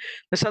clips.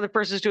 This other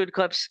person's doing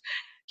clips.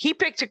 He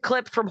picked a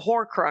clip from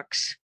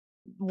Horcrux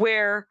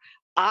where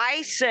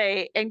I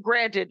say, and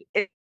granted,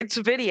 it's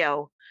a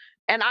video,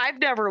 and I've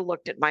never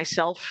looked at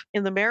myself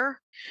in the mirror,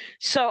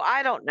 so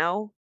I don't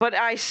know. But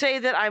I say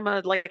that I'm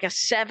a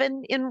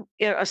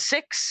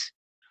 6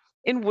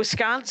 in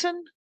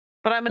Wisconsin.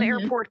 But I'm an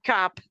airport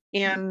cop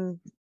in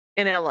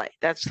LA.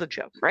 That's the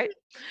joke, right?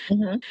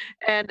 Mm-hmm.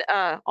 And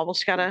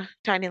almost got a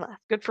tiny laugh.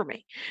 Good for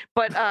me.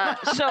 But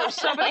so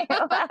somebody,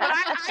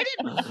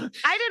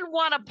 I didn't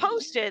want to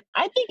post it.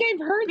 I think I've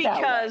heard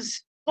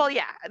because, well,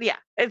 yeah.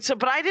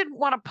 But I didn't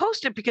want to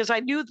post it because I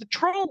knew the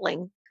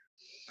trolling.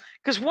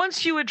 Because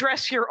once you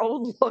address your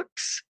own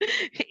looks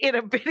in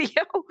a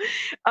video,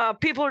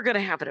 people are going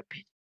to have an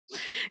opinion.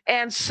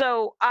 And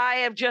so I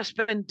have just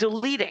been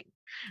deleting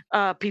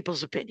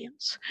people's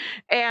opinions.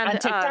 And on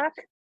TikTok?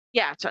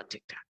 Yeah, it's on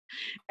TikTok.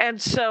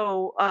 And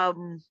so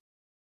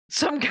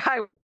some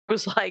guy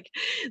was like,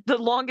 the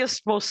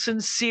longest, most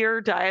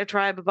sincere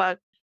diatribe about,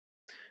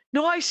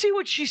 no, I see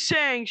what she's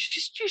saying.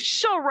 She's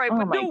so right,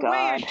 but no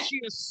way is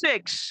she a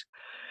 6.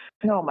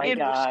 Oh my in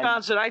God.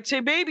 Wisconsin. I'd say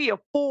maybe a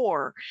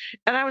 4.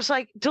 And I was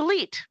like,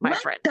 delete, my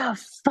friend. What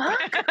the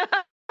fuck?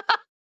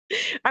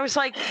 I was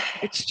like,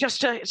 it's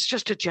just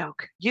a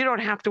joke. You don't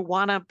have to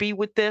want to be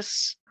with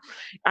this.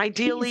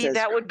 Ideally, Jesus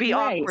that would be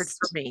Christ. awkward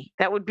for me.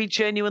 That would be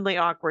genuinely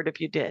awkward if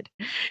you did.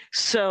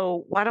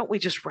 So why don't we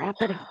just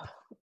wrap it up?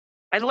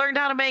 I learned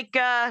how to make,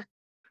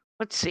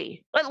 let's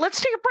see.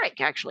 Let's take a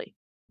break, actually.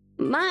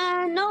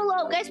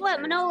 Manolo, guess what?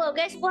 What?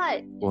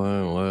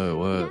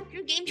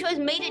 Dr. Game Show has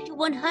made it to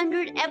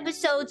 100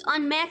 episodes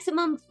on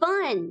Maximum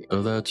Fun.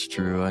 Oh, that's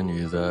true. I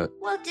knew that.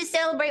 Well, to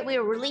celebrate, we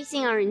are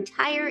releasing our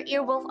entire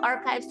Earwolf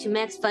archives to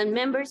Max Fun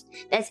members.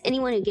 That's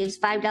anyone who gives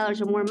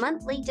 $5 or more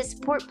monthly to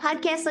support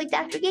podcasts like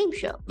Dr. Game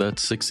Show.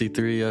 That's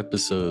 63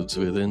 episodes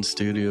with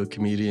in-studio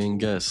comedian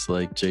guests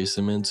like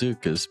Jason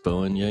Mantzoukas,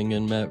 Bowen Yang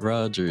and Matt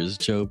Rogers,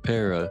 Joe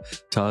Pera,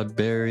 Todd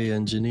Barry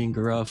and Janine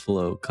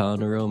Garofalo,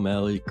 Connor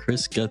O'Malley,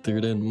 Chris Gethard,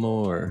 and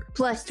more.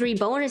 Plus 3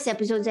 bonus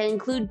episodes that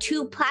include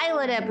 2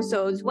 pilot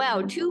episodes.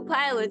 Wow, 2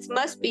 pilots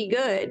must be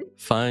good.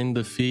 Find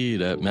the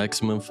feed at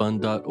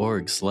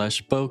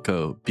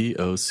MaximumFun.org/BOCO,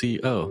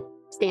 BOCO.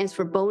 Stands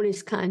for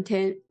bonus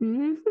content.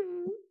 Mm-hmm.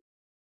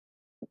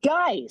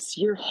 Guys,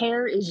 your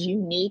hair is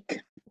unique.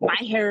 My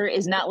hair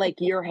is not like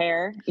your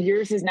hair.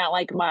 Yours is not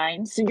like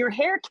mine. So your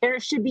hair care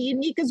should be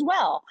unique as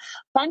well.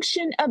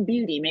 Function of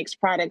Beauty makes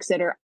products that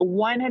are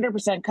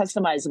 100%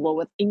 customizable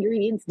with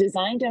ingredients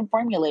designed and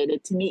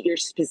formulated to meet your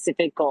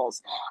specific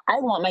goals. I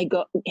want my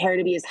hair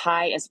to be as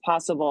high as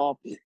possible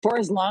for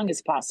as long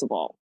as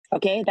possible.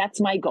 Okay,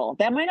 that's my goal.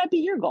 That might not be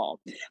your goal,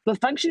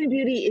 but Function of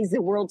Beauty is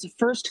the world's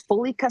first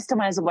fully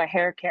customizable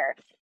hair care.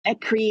 It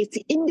creates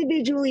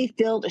individually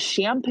filled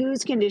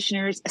shampoos,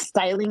 conditioners,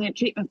 styling, and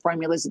treatment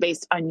formulas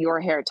based on your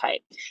hair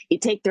type. You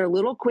take their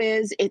little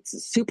quiz. It's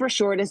super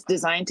short. It's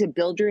designed to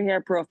build your hair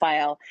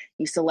profile.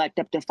 You select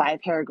up to 5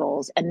 hair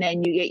goals, and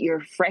then you get your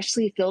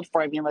freshly filled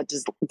formula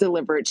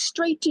delivered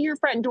straight to your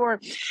front door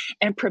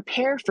and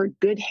prepare for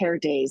good hair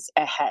days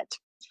ahead.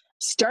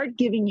 Start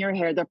giving your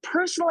hair the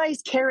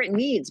personalized care it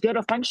needs. Go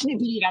to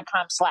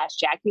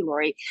functionofbeauty.com/Jackie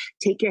Laurie.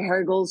 Take your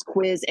hair goals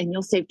quiz and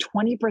you'll save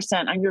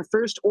 20% on your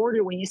first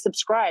order when you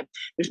subscribe.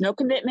 There's no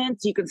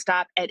commitments. You can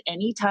stop at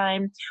any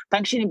time.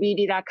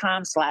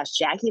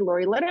 Functionofbeauty.com/Jackie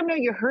Laurie. Let them know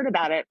you heard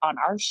about it on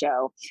our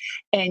show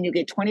and you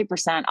get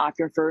 20% off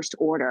your first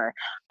order.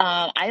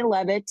 I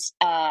love it.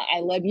 I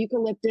love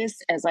eucalyptus,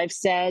 as I've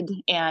said,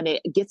 and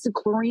it gets the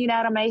chlorine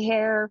out of my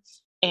hair.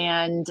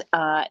 And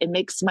it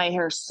makes my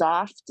hair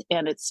soft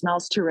and it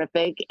smells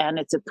terrific. And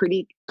it's a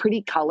pretty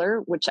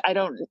color, which I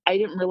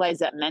didn't realize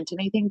that meant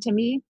anything to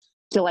me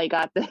till I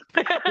got this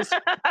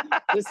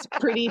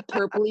pretty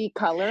purpley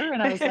color.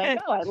 And I was like,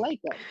 oh, I like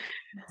it.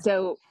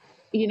 So,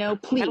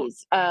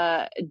 please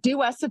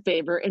do us a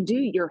favor and do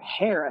your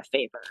hair a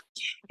favor.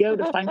 Go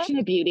to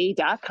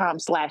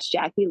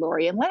functionofbeauty.com/Jackie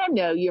Laurie and let them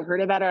know you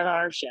heard about it on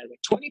our show.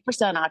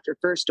 20% off your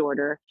first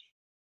order.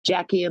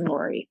 Jackie and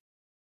Laurie.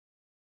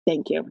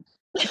 Thank you.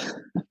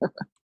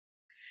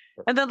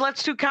 And then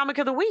let's do comic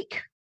of the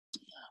week.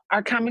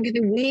 Our comic of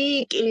the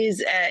week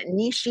is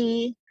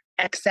Nishi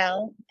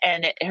XL,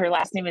 and her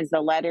last name is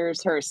the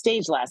letters, her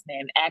stage last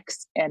name,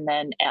 X and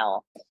then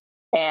L.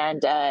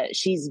 And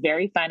she's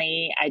very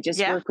funny. I just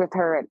worked with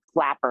her at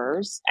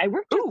Flappers. I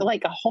worked with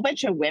like a whole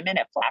bunch of women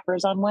at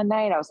Flappers on one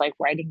night. I was like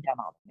writing down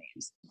all the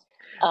names.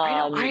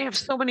 I know. I have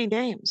so many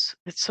names.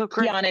 It's so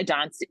great. Kiana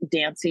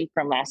Dancy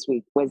from last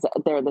week was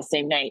there the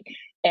same night.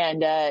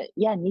 And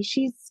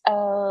Nishi's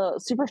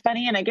super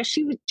funny. And I guess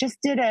she just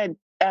did a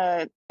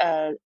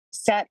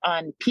set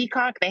on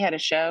Peacock. They had a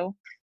show.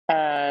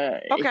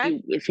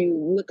 Okay. If you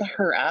look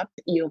her up,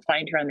 you'll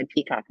find her on the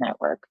Peacock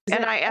Network.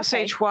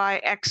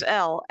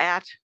 NISHYXL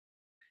at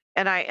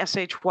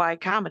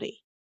NISHY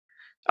Comedy.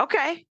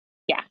 Okay.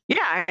 Yeah.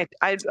 Yeah.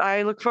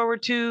 I look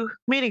forward to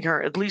meeting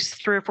her at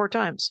least 3 or 4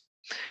 times.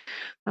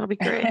 That'll be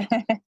great.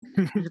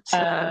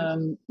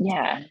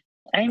 Yeah.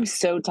 I'm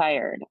so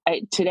tired.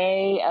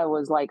 Today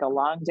was like a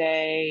long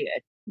day,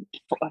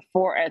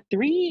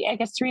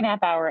 3.5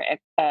 hour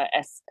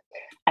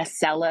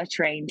Acela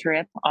train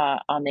trip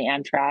on the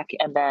Amtrak,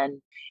 and then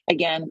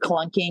again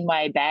clunking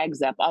my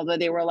bags up. Although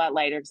they were a lot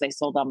lighter because I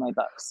sold all my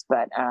books,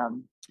 but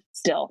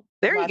still.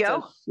 There you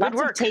go.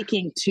 Lots of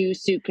taking 2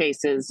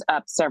 suitcases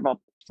up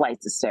several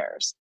flights of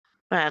stairs.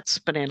 That's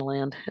banana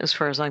land as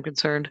far as I'm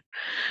concerned.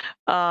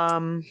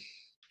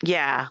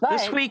 Yeah, but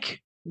this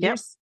week. Yep.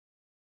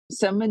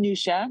 Some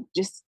minutia,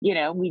 just,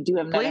 we do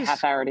have another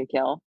half hour to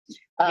kill.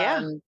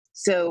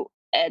 So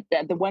at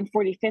the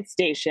 145th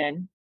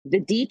station, the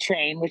D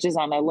train, which is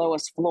on the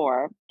lowest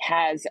floor,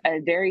 has a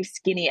very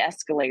skinny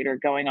escalator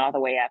going all the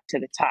way up to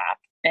the top.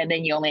 And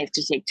then you only have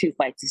to take 2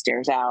 flights of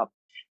stairs out.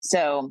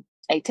 So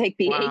I take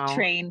the A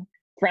train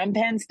from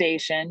Penn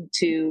Station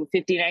to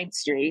 59th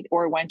Street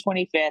or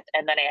 125th,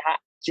 and then I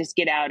just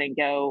get out and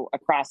go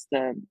across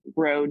the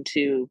road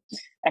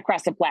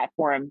across the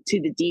platform to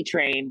the D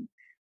train.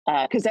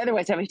 Because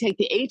otherwise, if I take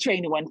the A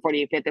train to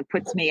 145th, it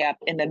puts me up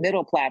in the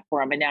middle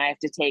platform, and now I have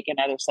to take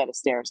another set of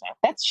stairs now.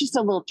 That's just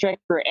a little trick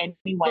for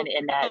anyone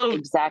in that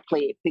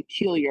exactly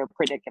peculiar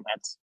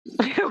predicament.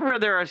 Where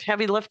there is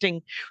heavy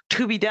lifting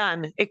to be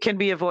done, it can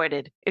be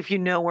avoided if you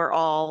know where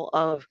all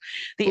of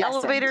the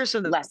elevators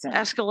and the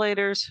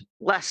escalators.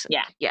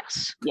 Yeah.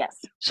 Yes.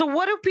 So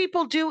what do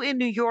people do in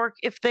New York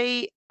if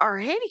they are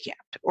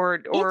handicapped? Or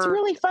it's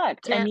really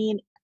fucked. I mean,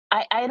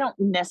 I don't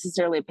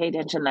necessarily pay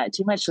attention to that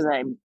too much because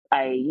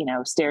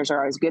stairs are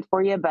always good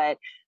for you. But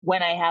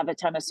when I have a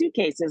ton of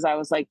suitcases, I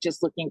was like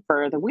just looking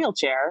for the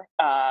wheelchair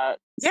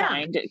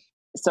signed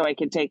so I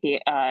could take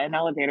an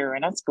elevator or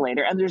an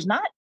escalator. And there's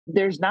not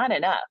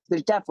enough.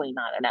 There's definitely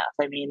not enough.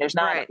 I mean, there's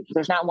not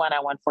one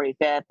on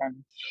 145th,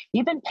 and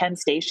even Penn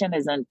Station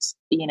isn't,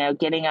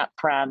 getting up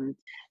from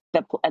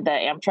the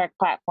Amtrak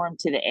platform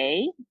to the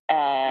A,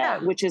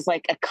 which is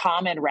like a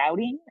common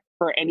routing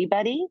for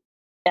anybody.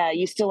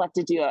 You still have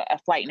to do a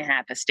flight and a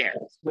half of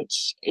stairs,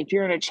 which if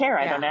you're in a chair,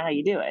 I don't know how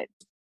you do it.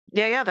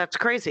 Yeah, that's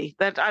crazy.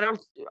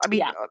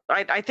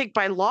 I think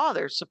by law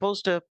they're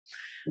supposed to.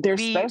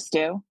 Supposed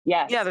to,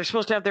 yes. Yeah, they're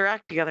supposed to have their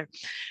act together.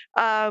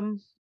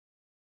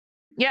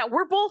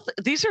 We're both.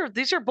 These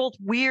are both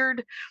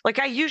weird. Like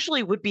I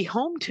usually would be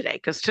home today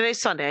because today's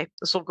Sunday.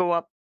 This will go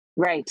up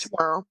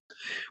tomorrow.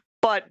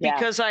 But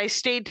because I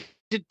stayed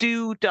to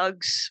do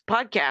Doug's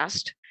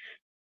podcast,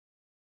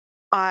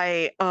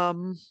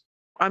 I'm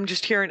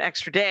just here an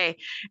extra day.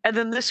 And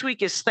then this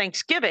week is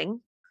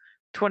Thanksgiving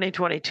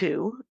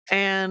 2022.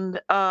 And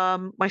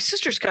my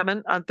sister's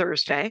coming on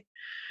Thursday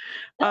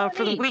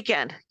for the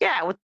weekend.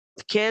 Yeah, with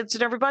the kids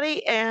and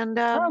everybody. And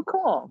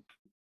cool.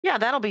 Yeah,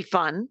 that'll be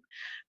fun.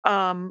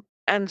 But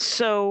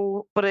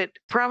it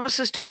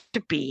promises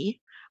to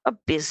be a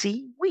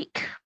busy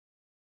week.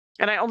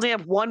 And I only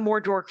have one more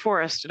Dork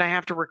Forest, and I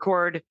have to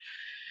record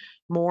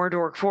more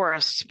Dork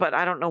Forests, but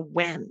I don't know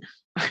when.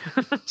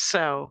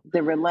 So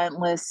the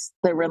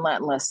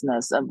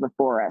relentlessness of the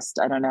forest.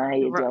 I don't know how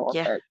you deal with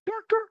it.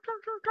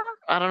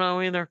 I don't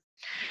know either.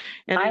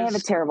 I have a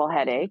terrible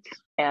headache,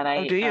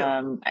 and do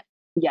you?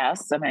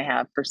 Yes, and I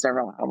have for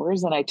several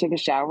hours. And I took a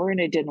shower, and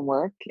it didn't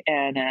work.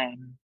 And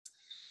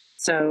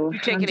So You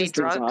take I'm any just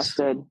drugs?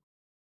 exhausted.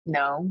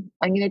 No,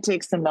 I'm going to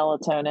take some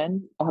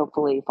melatonin.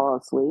 Hopefully, fall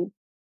asleep.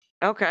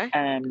 Okay.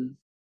 I'm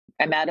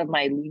out of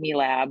my Lumi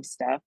Lab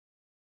stuff.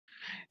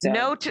 So.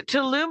 No to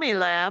Lumi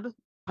Lab.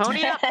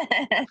 Pony up.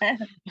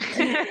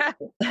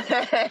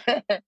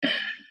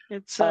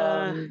 It's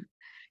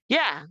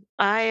yeah.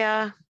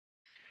 I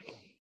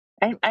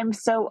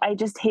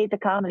just hate the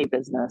comedy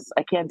business.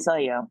 I can't tell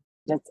you.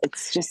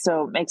 It's just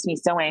so makes me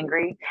so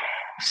angry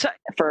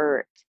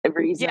for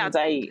reasons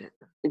I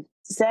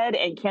said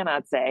and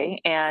cannot say.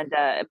 And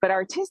but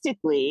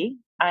artistically,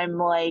 I'm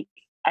like,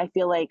 I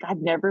feel like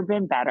I've never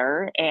been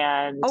better.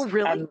 And oh,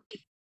 really?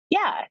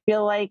 I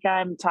feel like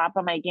I'm top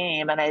of my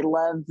game, and I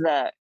love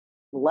the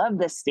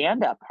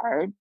stand up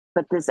part.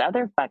 But this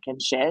other fucking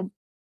shit,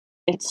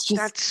 it's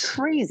just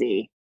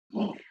crazy.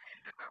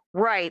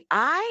 Right.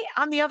 I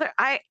am,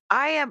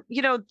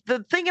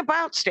 the thing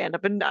about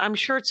stand-up, and I'm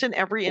sure it's in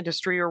every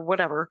industry or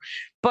whatever,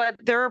 but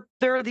there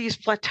are these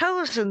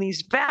plateaus and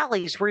these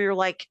valleys where you're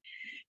like,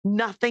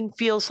 nothing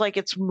feels like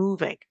it's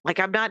moving. Like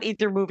I'm not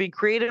either moving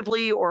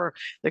creatively, or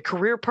the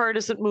career part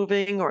isn't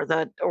moving, or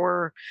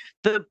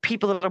the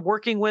people that I'm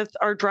working with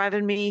are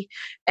driving me.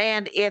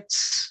 And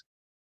it's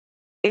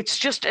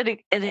just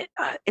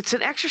it's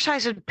an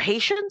exercise in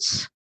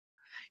patience,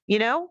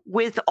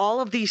 with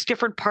all of these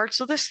different parts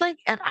of this thing.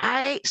 And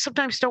I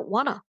sometimes don't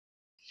want to.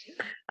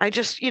 I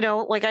just,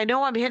 like, I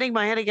know I'm hitting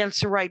my head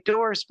against the right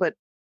doors, but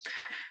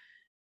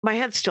my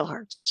head still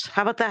hurts.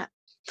 How about that?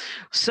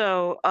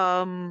 So,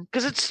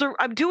 because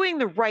I'm doing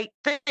the right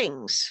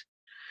things.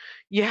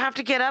 You have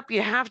to get up.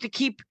 You have to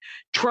keep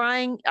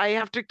trying. I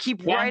have to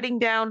keep writing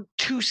down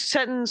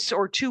 2-sentence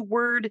or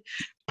 2-word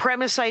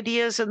premise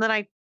ideas. And then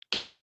I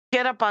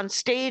get up on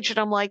stage and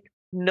I'm like,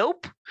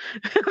 nope,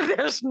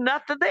 there's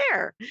nothing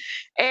there.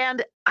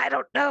 And I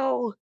don't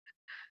know.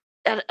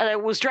 And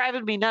it was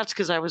driving me nuts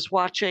because I was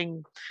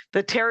watching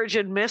the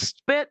Terrigen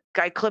Mist bit.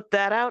 I clipped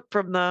that out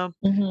from the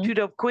Two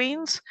Dope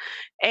Queens.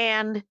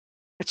 And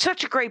it's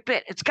such a great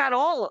bit. It's got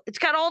all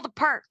the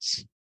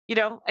parts,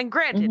 and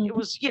granted, it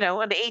was, an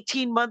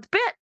 18-month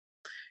bit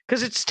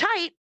because it's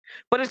tight,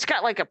 but it's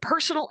got like a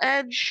personal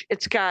edge.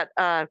 It's got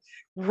a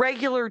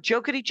regular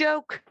jokety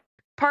joke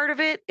part of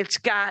it. It's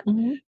got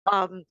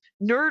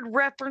nerd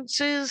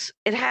references.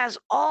 It has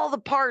all the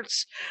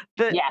parts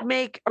that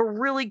make a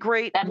really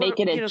great, that make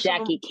it a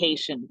Jackie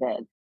Cation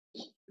bit.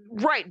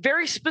 Right,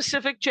 very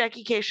specific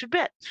Jackie Cation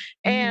bit.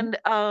 And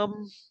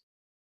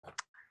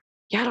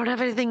I don't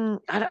have anything.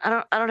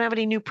 I don't have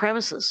any new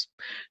premises,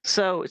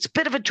 so it's a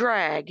bit of a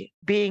drag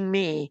being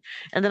me.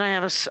 And then I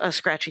have a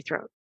scratchy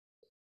throat.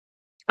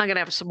 I'm gonna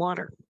have some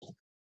water.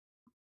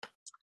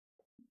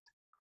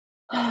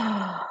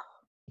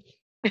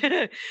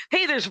 Hey,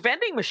 there's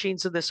vending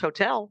machines in this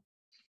hotel.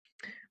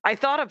 I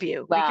thought of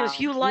you because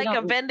you like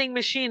a vending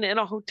machine in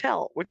a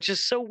hotel, which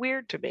is so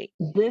weird to me.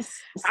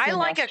 I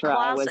like a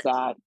closet.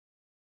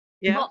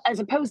 Yeah, well, as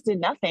opposed to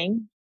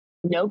nothing.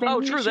 No vending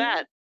machine. True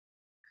that.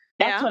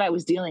 That's what I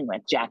was dealing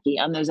with, Jackie,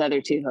 on those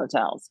other 2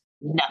 hotels.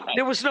 Nothing.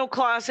 There was no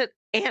closet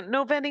and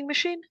no vending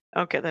machine?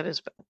 Okay, that is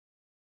bad.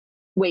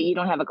 Wait, you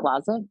don't have a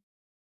closet?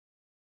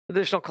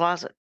 There's no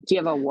closet. Do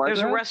you have a wardrobe?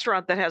 There's a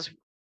restaurant that has...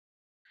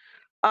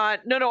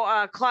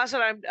 no,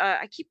 closet.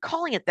 I keep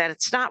calling it that.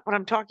 It's not what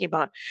I'm talking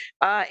about.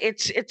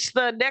 It's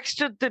the next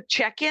to the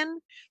check-in.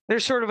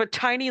 There's sort of a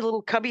tiny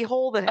little cubby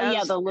hole that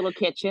has... the little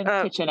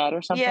kitchenette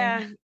or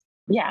something.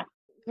 Yeah.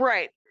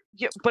 Right.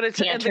 Yeah, but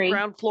it's in the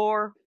ground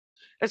floor.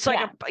 It's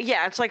like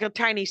it's like a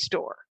tiny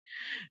store.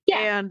 Yeah.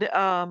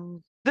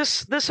 And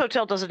this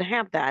hotel doesn't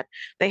have that.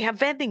 They have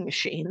vending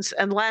machines.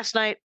 And last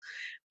night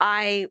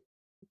I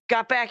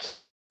got back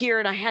here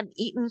and I hadn't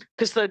eaten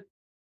because the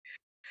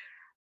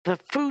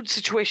food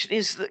situation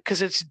is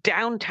because it's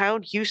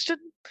downtown Houston.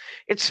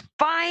 It's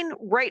fine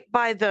right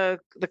by the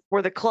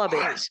where the club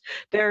is.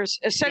 There's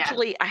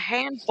essentially a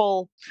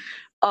handful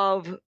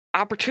of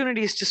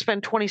opportunities to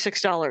spend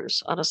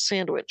 $26 on a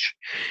sandwich.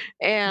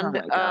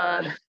 And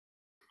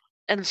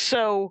and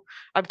so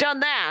I've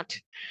done that,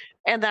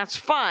 and that's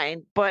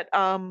fine. But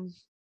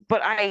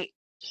I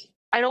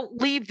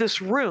don't leave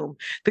this room.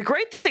 The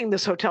great thing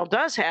this hotel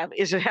does have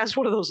is it has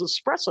one of those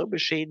espresso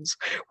machines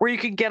where you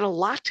can get a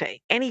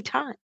latte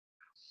anytime.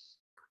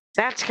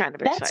 That's kind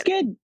of exciting. That's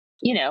good.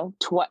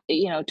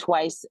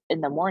 Twice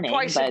in the morning.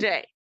 Twice a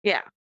day.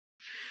 Yeah.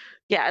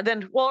 Yeah. And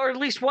then, or at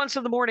least once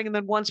in the morning and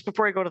then once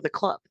before I go to the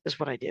club is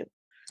what I do.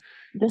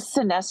 This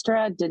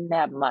Sinestra didn't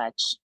have much.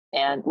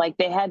 And like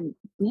they had,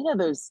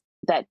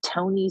 that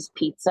Tony's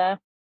pizza.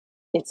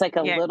 It's like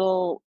a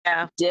little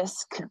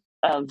disc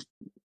of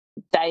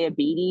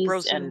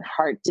diabetes and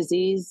heart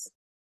disease.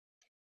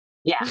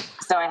 Yeah.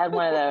 So I had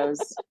one of those.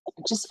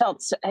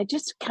 I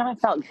just kind of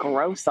felt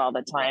gross all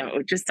the time. It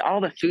was just all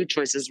the food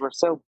choices were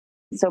so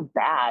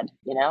bad,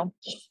 Yeah.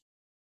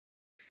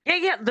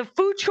 The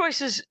food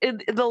choices in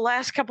the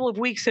last couple of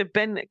weeks have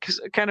been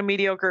kind of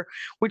mediocre,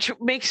 which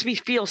makes me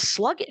feel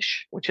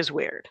sluggish, which is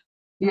weird.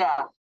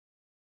 Yeah.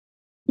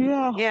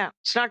 Yeah.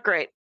 It's not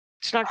great.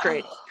 It's not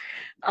great.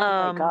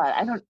 Oh my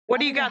God. What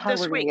do you got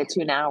this week? Get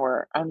to an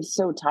hour. I'm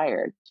so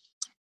tired.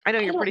 I know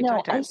you're pretty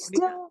know. tight. I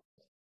still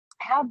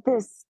have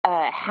this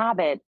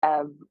habit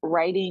of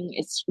writing.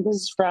 This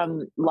is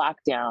from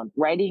lockdown.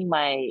 Writing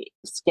my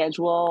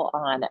schedule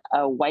on a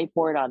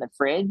whiteboard on the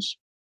fridge,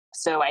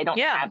 so I don't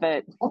have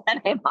it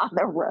when I'm on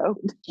the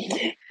road.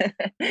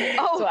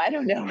 So I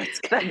don't know what's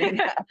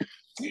coming up.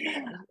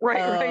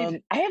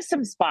 Right. I have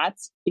some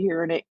spots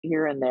here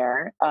and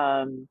there.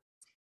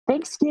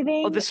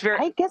 Thanksgiving.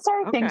 I guess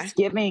our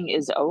Thanksgiving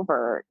is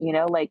over. You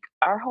know, like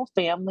our whole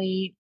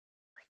family,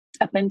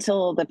 up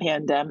until the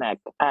pandemic,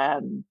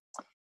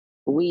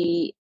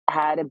 we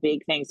had a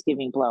big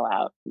Thanksgiving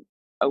blowout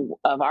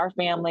of our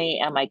family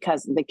and my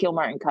cousin, the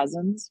Kilmartin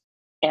cousins.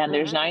 And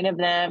there's 9 of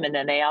them, and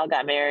then they all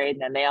got married,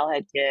 and then they all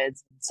had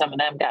kids. Some of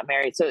them got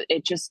married, so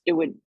it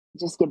would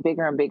just get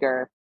bigger and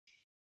bigger.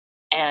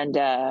 And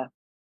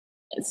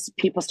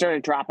people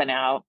started dropping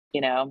out.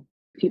 You know,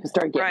 people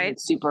started getting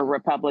super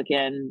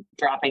Republican,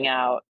 dropping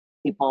out.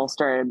 People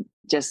started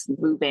just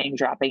moving,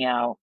 dropping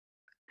out.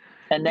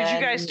 And then did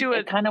you guys do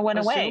it? Kind of went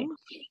away. Zoom?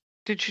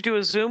 Did you do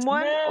a Zoom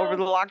one over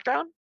the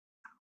lockdown?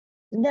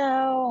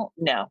 No.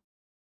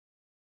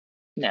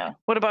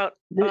 What about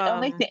the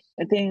only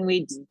thing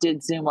we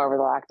did Zoom over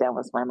the lockdown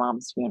was my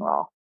mom's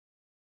funeral.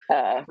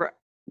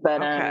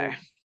 But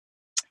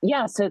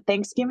yeah, so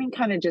Thanksgiving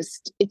kind of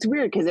it's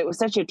weird because it was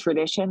such a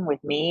tradition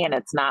with me, and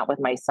it's not with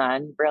my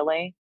son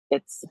really.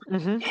 It's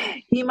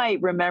he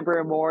might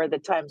remember more the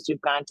times we've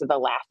gone to the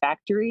Laugh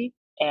Factory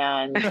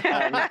and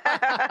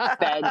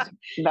fed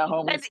the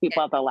homeless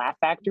people at the Laugh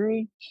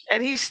Factory,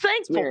 and he's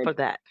thankful for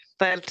that.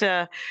 But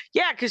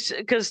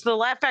because the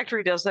Laugh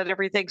Factory does that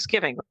every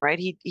Thanksgiving, right?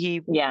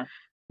 He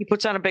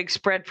puts on a big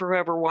spread for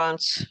whoever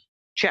wants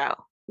chow.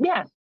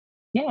 And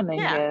then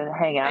you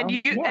hang out.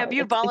 And have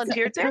you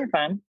volunteered there? It's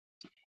fun.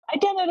 I've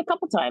done it a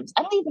couple times.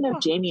 I don't even know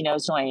if Jamie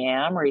knows who I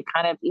am, or he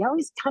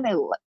always kind of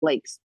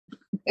like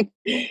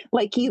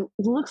he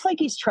looks like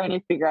he's trying to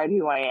figure out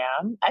who I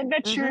am. I'm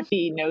not sure if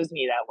he knows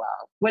me that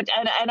well.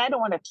 And I don't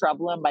want to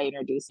trouble him by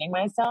introducing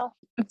myself.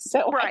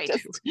 So I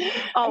just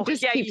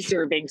keep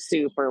serving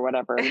soup or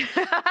whatever.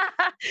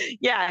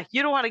 You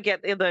don't want to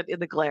get in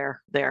the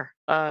glare there.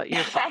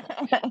 You're fine.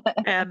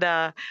 And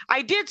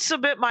I did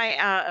submit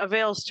my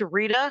avails to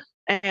Rita,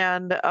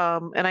 and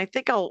I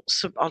think I'll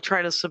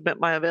try to submit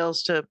my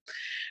avails to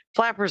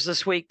Flappers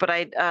this week. But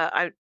I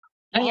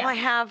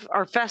have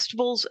are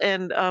festivals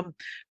and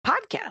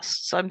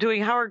podcasts. I'm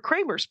doing Howard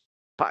Kramer's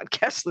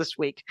podcast this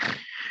week,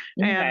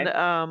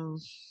 and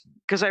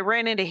because I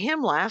ran into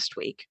him last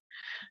week,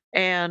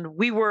 and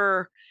we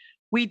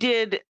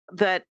did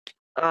that.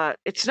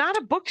 It's not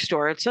a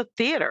bookstore; it's a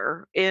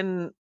theater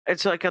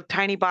it's like a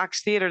tiny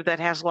box theater that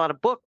has a lot of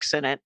books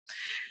in it.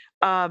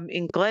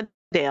 In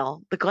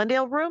Glendale, the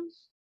Glendale Room,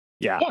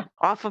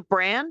 off of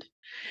Brand,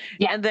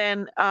 and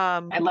then I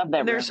love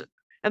that.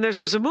 And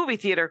there's a movie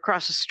theater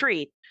across the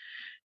street.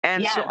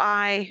 And so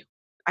I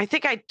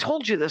think I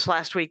told you this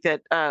last week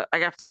that I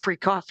got free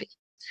coffee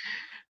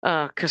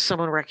because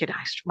someone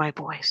recognized my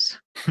voice.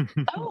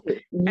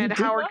 And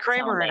Howard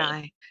Kramer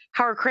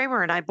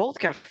and I both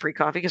got free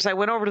coffee because I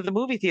went over to the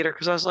movie theater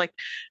because I was like,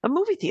 a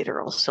movie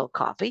theater will sell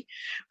coffee.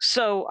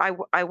 So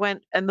I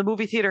went, and the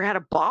movie theater had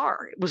a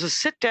bar. It was a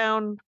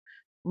sit-down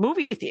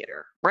movie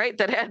theater, right,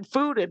 that had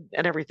food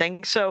and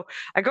everything. So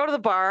I go to the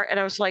bar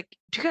and I was like,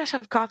 do you guys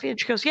have coffee? And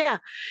she goes, yeah.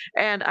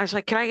 And I was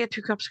like, can I get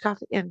 2 cups of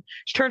coffee? And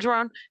she turns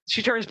around,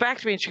 she turns back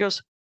to me and she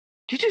goes,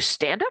 do you do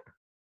stand-up?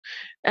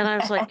 And I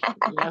was like,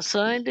 yes,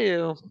 I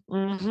do.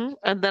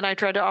 And then I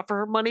tried to offer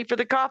her money for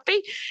the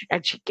coffee,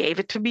 and she gave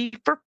it to me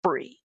for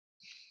free.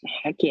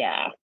 Heck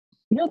yeah.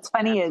 You know what's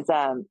funny is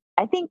I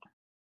think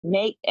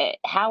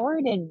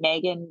Howard and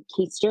Megan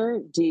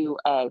Keister do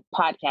a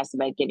podcast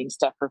about getting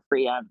stuff for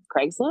free on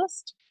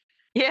Craigslist.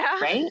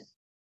 Yeah. Right?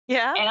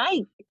 Yeah.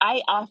 And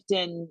I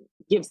often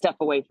give stuff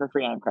away for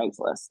free on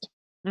Craigslist.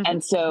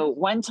 And so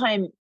one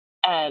time,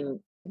 and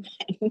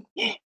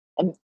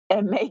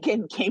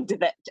Megan came to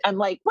that. I'm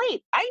like,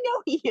 wait, I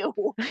know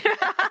you.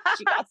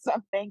 She got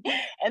something.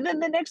 And then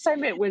the next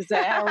time it was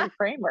Howard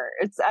Kramer.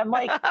 I'm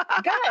like,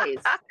 guys,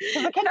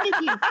 because I kind of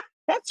thinking,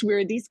 that's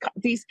weird.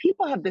 These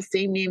people have the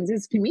same names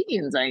as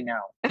comedians I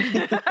know.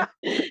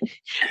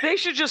 They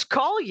should just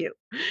call you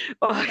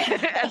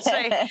and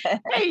say,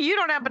 hey, you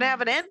don't happen to have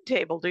an end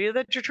table, do you,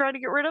 that you're trying to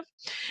get rid of?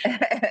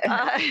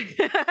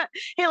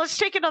 Hey, let's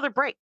take another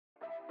break.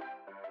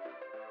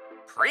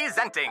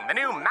 Presenting the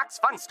new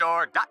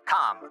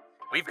MaxFunStore.com.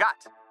 We've got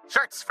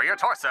shirts for your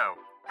torso,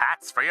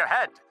 hats for your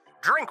head,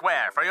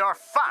 drinkware for your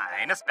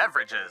finest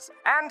beverages,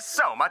 and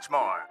so much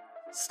more.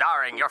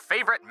 Starring your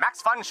favorite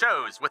Max Fun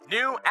shows with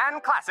new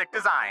and classic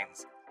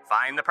designs.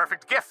 Find the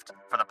perfect gift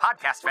for the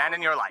podcast fan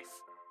in your life.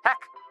 Heck,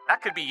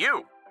 that could be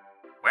you.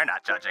 We're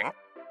not judging.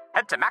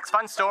 Head to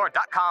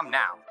MaxFunStore.com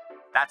now.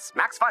 That's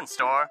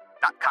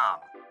MaxFunStore.com.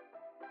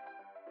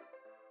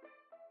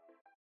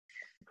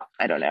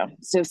 I don't know.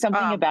 So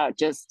something about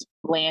just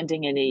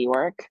landing in New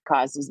York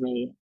causes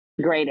me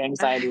great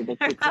anxiety that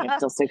keeps me up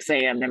till 6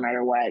 a.m. no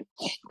matter what.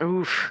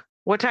 Oof.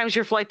 What time's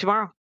your flight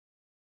tomorrow?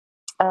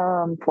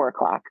 4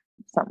 o'clock,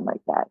 something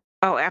like that.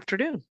 Oh,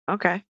 afternoon.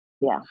 Okay.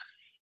 Yeah.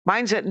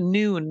 Mine's at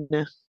noon,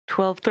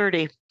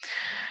 12:30.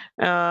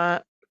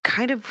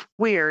 Kind of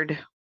weird,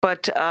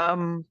 but I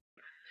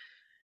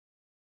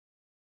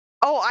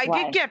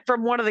Why? did get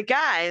from one of the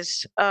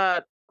guys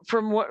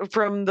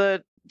from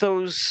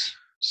those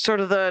sort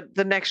of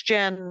the next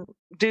gen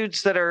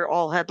dudes that are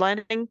all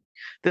headlining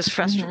this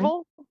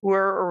festival who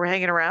are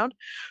hanging around,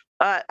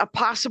 a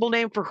possible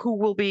name for who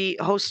will be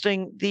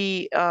hosting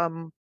the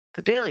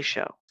Daily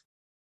Show.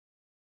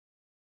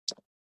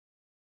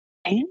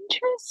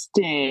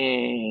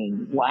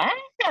 Interesting.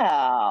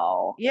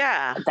 Wow.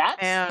 Yeah,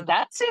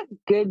 That's a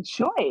good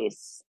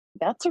choice.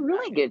 That's a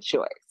really good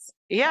choice.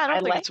 Yeah, I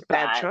don't think like it's a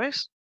bad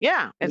choice.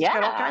 Yeah, it's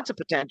got all kinds of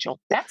potential.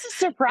 That's a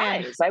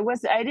surprise. I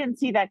didn't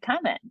see that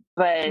coming,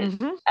 but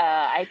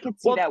I could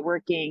see that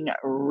working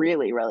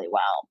really, really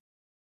well.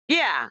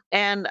 Yeah,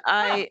 and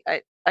I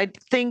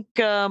think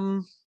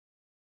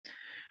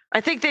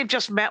they've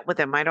just met with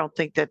him. I don't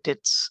think that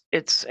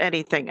it's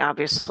anything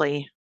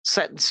obviously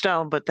set in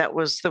stone, but there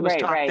was talk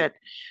that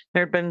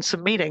there had been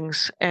some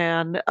meetings,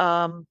 and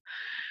I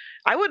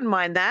wouldn't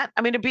mind that.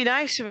 I mean, it'd be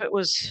nice if it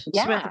was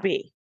Samantha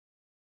Bee,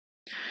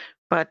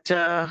 but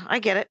I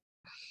get it.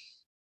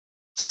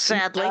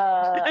 Sadly,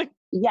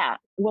 yeah.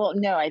 Well,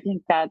 no, I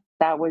think that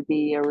would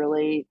be a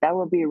really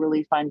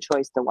fun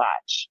choice to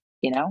watch.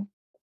 You know?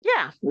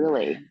 Yeah,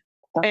 really.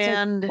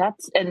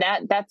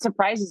 That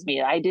surprises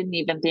me. I didn't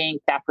even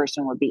think that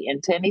person would be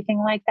into anything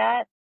like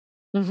that,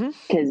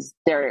 because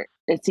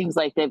it seems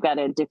like they've got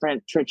a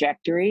different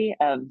trajectory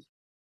of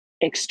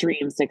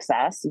extreme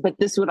success. But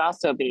this would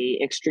also be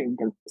extreme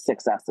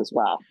success as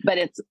well. But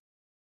it's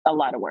a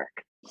lot of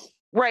work.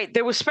 Right.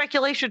 There was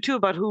speculation too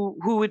about who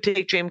would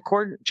take James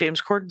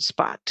Corden's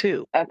spot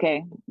too.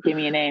 Okay, give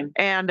me a name.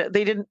 And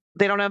they didn't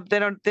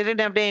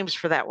have names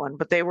for that one,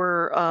 but they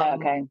were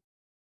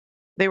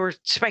They were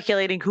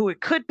speculating who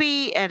it could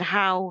be and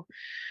how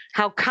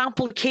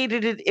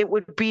complicated it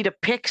would be to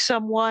pick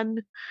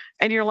someone.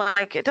 And you're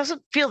like, it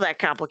doesn't feel that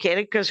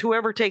complicated, because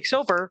whoever takes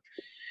over,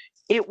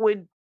 they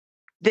would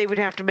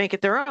have to make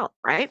it their own,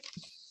 right?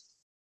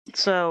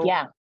 So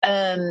yeah.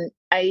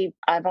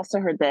 I've also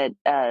heard that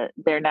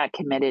they're not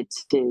committed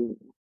to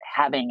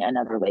having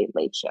another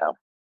late show.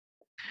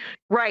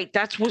 Right.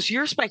 That was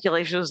your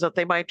speculation, is that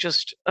they might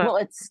just well,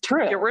 it's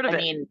true. Get rid of it.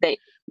 I mean, the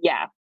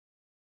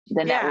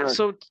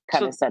network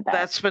kind of said that.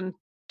 That's been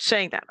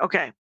saying that.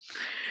 Okay.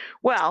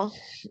 Well,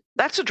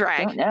 that's a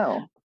drag. I don't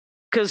know.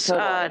 Because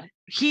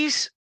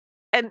he's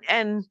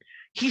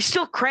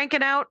still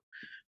cranking out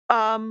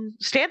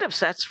stand-up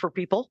sets for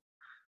people.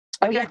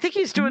 Like, I think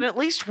he's doing at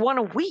least one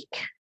a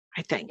week,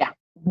 I think. Yeah.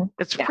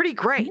 It's pretty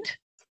great.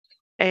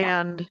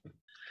 And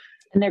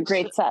they're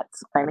great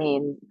sets. I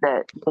mean,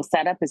 the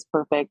setup is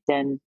perfect,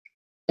 and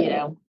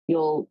you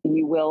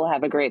will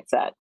have a great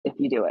set if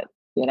you do it,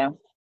 You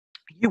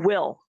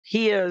will.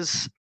 He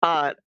is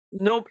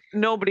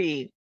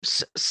nobody.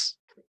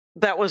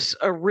 That was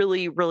a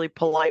really, really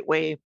polite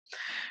way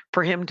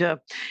for him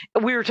to.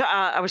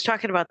 I was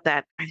talking about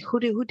that. Who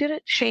did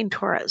it? Shane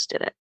Torres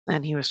did it,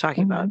 and he was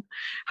talking about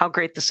how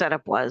great the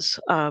setup was.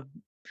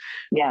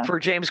 For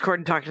James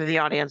Corden talking to the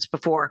audience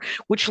before,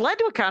 which led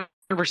to a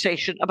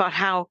conversation about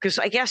how, because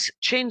I guess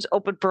Shane's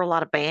open for a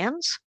lot of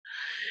bands,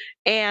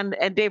 and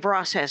Dave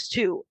Ross has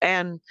too,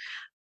 and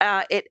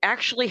it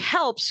actually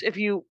helps if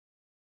you.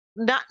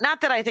 Not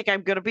that I think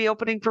I'm going to be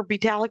opening for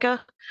Beatallica,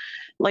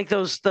 like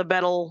the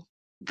metal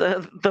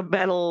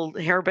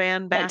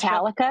hairband mashup.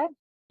 Metallica?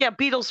 Yeah,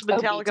 Beatles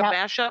Metallica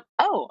mashup.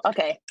 Oh,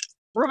 okay.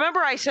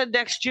 Remember I said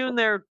next June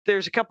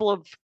there's a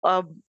couple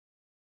of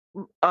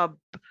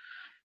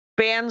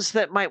bands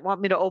that might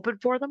want me to open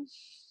for them.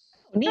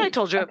 Neat. I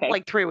told you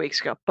like 3 weeks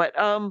ago, but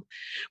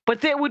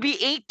there would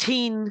be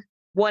 18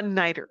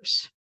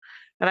 one-nighters,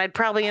 and I'd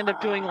probably end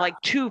up doing like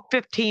 2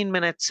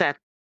 15-minute sets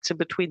in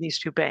between these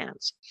two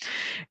bands,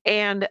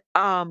 and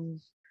I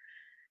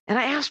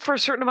asked for a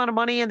certain amount of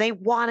money, and they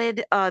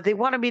wanted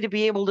me to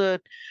be able to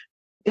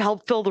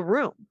help fill the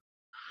room,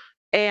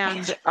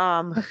 and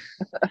and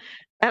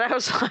I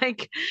was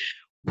like,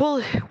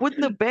 well, with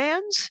the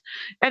bands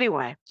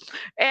anyway,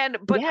 I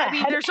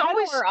mean, there's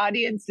always our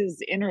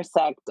audiences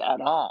intersect at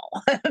all,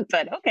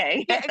 but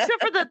okay. Yeah,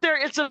 except for that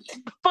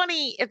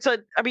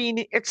I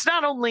mean, it's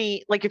not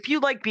only like, if you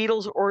like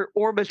Beatles or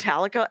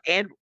Metallica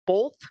and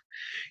both,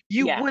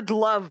 you would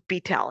love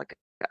Beatallica,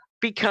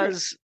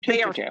 because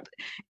they are,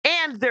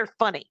 and they're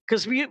funny,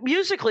 because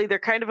musically they're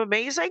kind of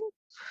amazing,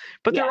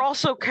 but they're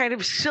also kind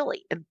of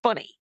silly and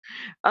funny.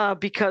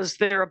 Because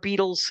they're a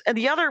Beatles, and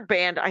the other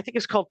band I think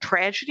is called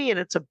Tragedy, and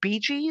it's a Bee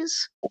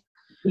Gees.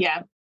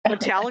 Yeah.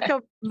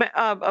 Metallica,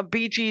 a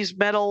Bee Gees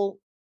metal,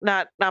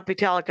 not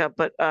Beatallica,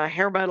 but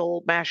hair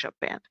metal mashup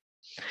band.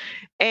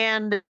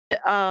 And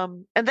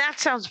that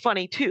sounds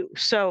funny too.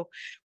 So,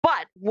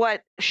 but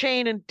what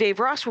Shane and Dave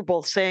Ross were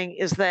both saying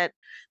is that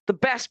the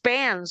best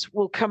bands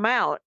will come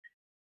out,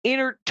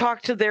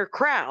 talk to their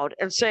crowd,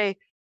 and say,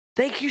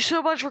 "Thank you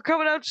so much for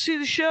coming out to see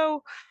the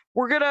show.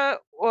 We're gonna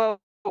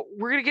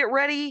get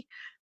ready,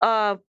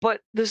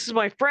 but this is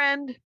my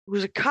friend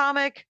who's a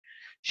comic.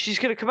 She's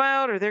gonna come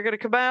out, or they're gonna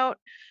come out.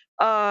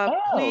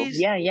 Please.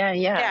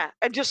 Yeah.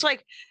 And just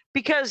like,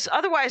 because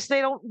otherwise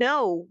they don't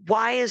know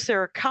why is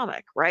there a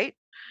comic, right?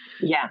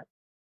 Yeah.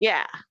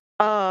 Yeah.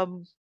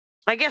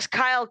 I guess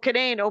Kyle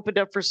Kinane opened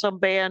up for some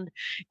band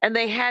and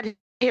they had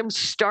him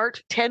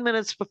start 10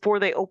 minutes before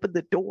they opened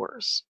the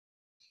doors.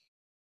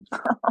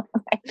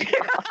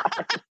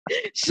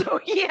 So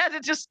he had to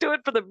just do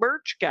it for the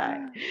merch guy.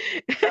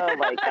 Oh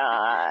my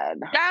God.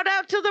 Shout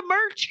out to the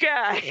merch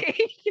guy.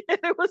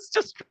 It was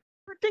just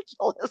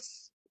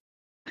ridiculous.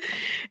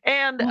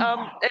 And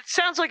it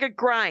sounds like a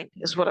grind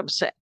is what I'm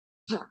saying.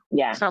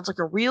 Yeah. It sounds like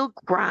a real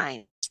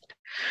grind.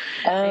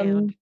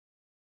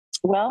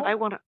 Well, I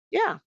want to,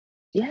 yeah,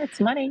 it's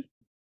money.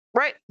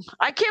 right.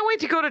 I can't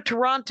wait to go to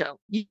Toronto.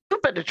 You've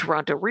been to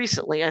Toronto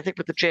recently, I think,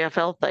 with the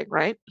JFL thing,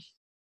 right?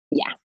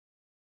 Yeah.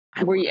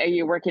 Are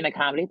you working a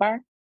comedy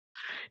bar?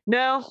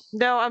 No,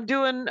 I'm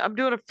doing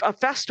a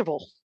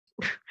festival.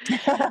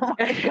 Oh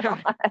my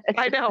God.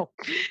 I know.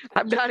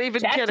 I'm not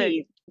even Jackie,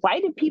 kidding. why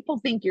do people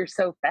think you're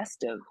so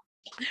festive?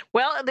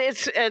 Well,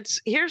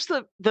 it's here's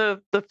the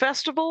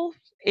festival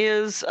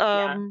is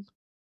I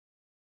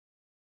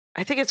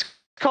think it's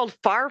called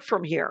Far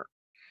From Here.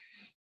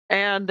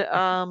 And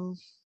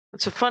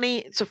it's a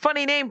funny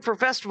name for a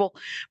festival,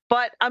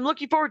 but I'm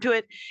looking forward to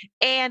it.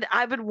 And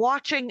I've been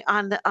watching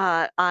on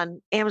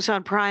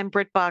Amazon Prime,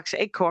 BritBox,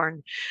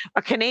 Acorn,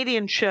 a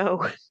Canadian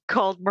show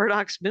called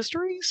Murdoch's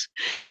Mysteries.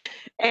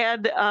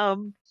 And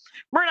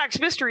Murdoch's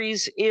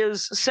Mysteries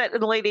is set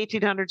in the late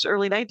 1800s,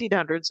 early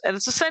 1900s, and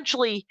it's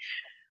essentially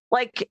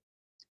like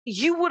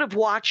you would have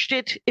watched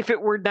it if it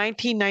were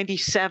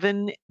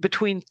 1997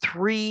 between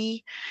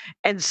 3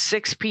 and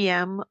 6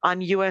 p.m.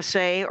 on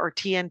USA or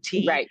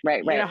TNT. Right.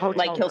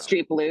 Like Hill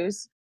Street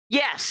Blues.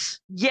 Yes.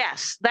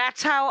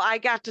 That's how I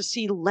got to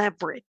see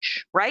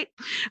Leverage, right?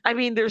 I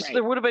mean, there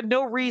would have been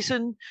no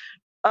reason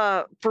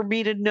for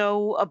me to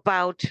know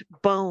about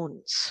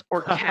Bones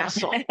or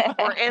Castle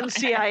or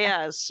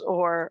NCIS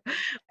or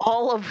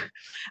all of,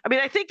 I mean,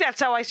 I think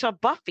that's how I saw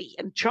Buffy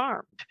and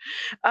Charmed.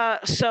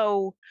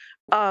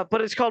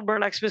 But it's called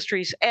Murdoch's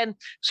Mysteries. And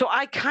so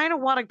I kind of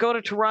want to go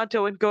to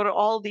Toronto and go to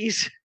all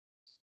these,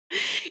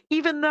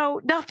 even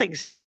though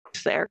nothing's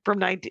there from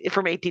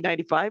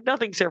 1895,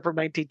 nothing's there from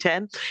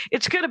 1910.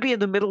 It's going to be in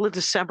the middle of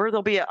December.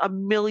 There'll be a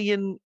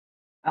million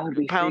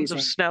pounds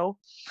of snow.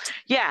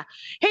 Yeah.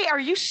 Hey, are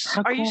you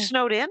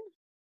snowed in?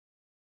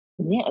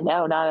 Yeah,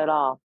 no, not at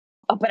all.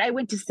 Oh, but I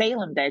went to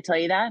Salem. Did I tell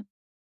you that?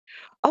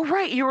 Oh,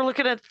 right. You were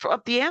looking up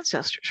the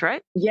ancestors,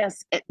 right?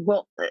 Yes.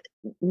 No,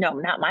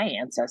 not my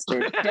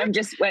ancestors. I'm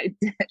just my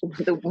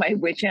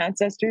witch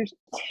ancestors.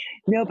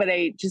 No, but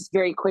I just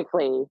very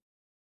quickly,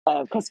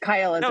 because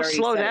Kyle has already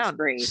slow set down. us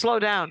free. Slow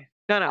down.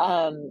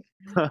 No.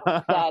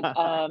 Because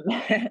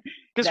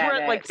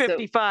we're at like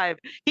 55.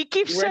 He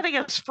keeps setting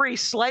us free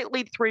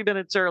slightly 3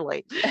 minutes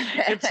early.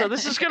 And so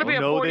this is going to be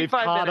a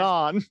 45 minute.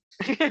 On.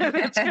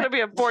 It's going to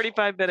be a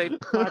 45-minute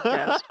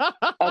podcast.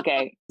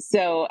 Okay.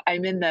 So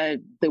I'm in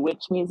the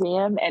Witch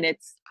Museum, and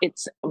it's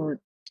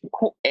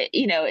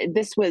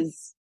this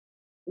was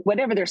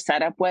whatever their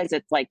setup was.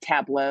 It's like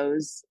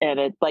tableaus, and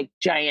it's like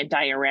giant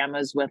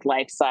dioramas with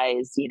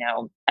life-size,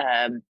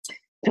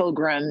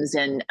 pilgrims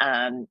and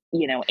Ann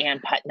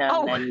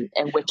Putnam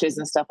and witches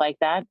and stuff like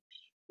that.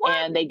 What?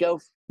 And they go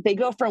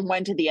from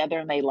one to the other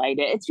and they light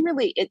it. It's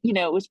really, it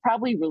was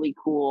probably really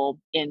cool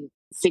in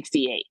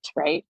 68,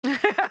 right?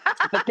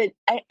 But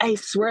I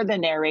swear the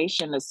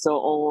narration is so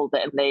old,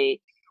 and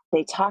they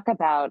talk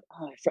about,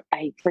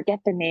 I forget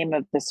the name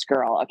of this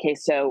girl. Okay.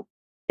 So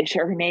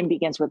her name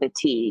begins with a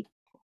T,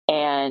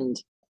 and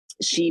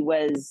she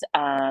was,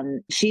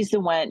 she's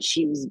the one,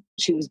 she was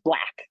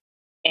black.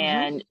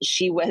 And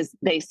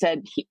they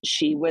said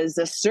she was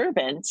a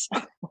servant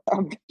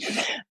of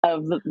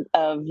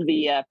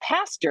the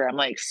pastor. I'm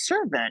like,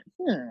 servant?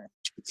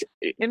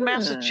 In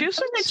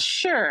Massachusetts?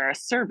 Sure, a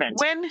servant.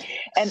 When?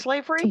 And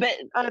slavery? But,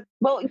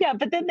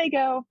 but then they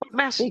go,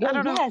 I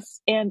don't know.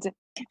 Yes. And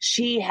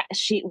she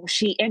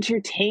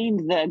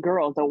entertained the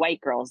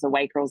white girls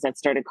that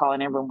started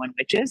calling everyone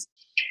witches.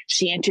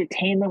 She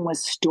entertained them with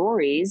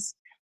stories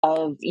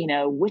of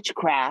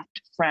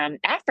witchcraft from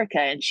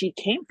Africa, and she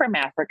came from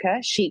Africa.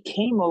 She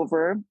came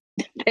over.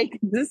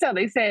 This is how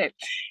they say it.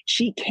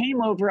 She came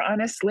over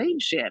on a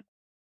slave ship.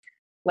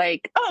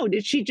 Like,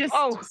 did she just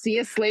see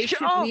a slave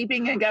ship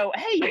leaving and go,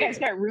 "Hey, you guys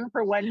got room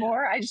for one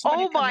more?" I just want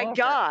to come over.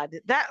 God,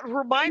 that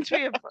reminds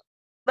me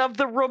of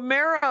the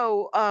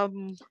Romero,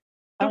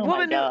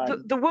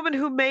 the woman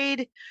who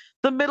made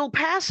the Middle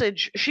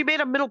Passage. She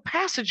made a Middle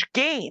Passage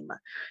game.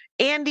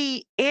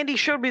 Andy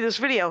showed me this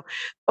video.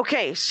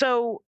 Okay,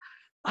 so,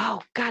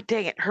 God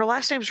dang it. Her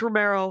last name's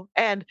Romero,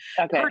 and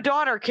her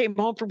daughter came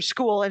home from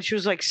school, and she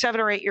was like 7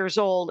 or 8 years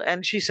old,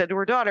 and she said to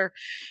her daughter,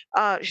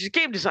 she's a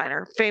game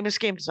designer, famous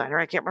game designer.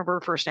 I can't remember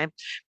her first name,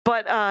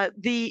 but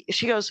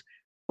she goes,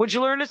 "What'd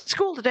you learn at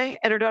school today?"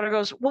 And her daughter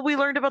goes, "Well, we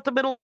learned about the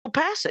Middle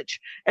Passage."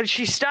 And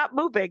she stopped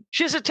moving.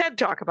 She has a TED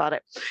Talk about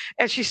it.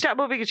 And she stopped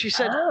moving and she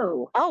said,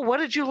 "Oh, what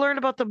did you learn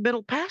about the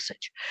Middle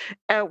Passage?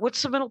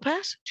 What's the Middle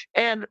Passage?"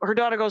 And her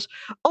daughter goes,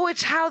 "Oh,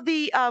 it's how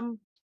the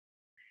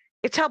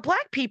it's how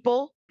Black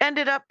people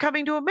ended up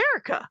coming to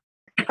America.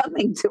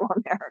 Coming to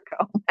America.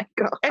 Oh my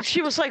God. And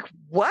she was like,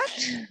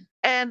 what?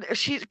 And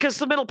because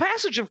the Middle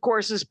Passage, of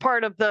course, is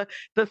part of the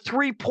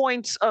 3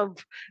 points of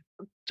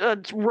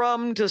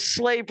rum to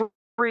slavery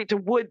to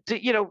wood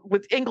to,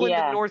 with England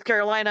and North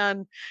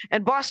Carolina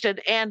and Boston.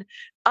 And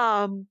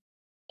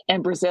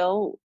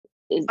Brazil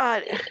is,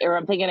 or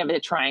I'm thinking of a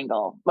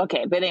triangle.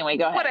 Okay. But anyway,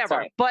 go ahead. Whatever.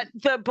 Sorry. But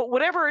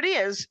whatever it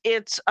is,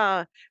 it's,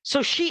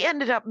 so she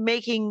ended up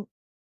making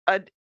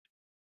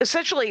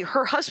essentially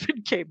her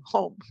husband came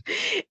home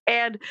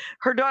and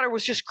her daughter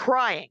was just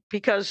crying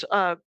because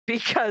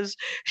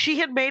she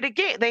had made a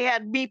game. They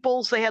had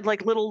meeples. They had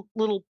like little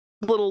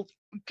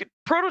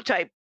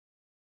prototype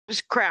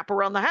crap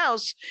around the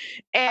house.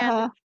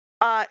 And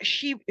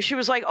she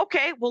was like,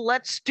 okay, well,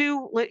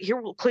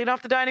 we'll clean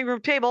off the dining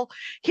room table.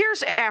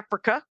 Here's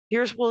Africa.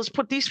 Let's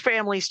put these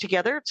families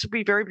together. It's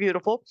be very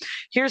beautiful.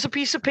 Here's a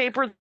piece of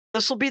paper.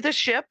 This will be the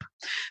ship.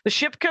 The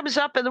ship comes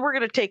up, and then we're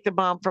going to take the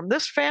mom from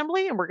this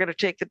family, and we're going to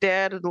take the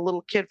dad and the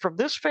little kid from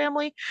this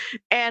family.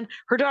 And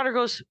her daughter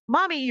goes,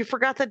 Mommy, you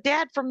forgot the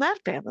dad from that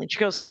family. And she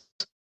goes,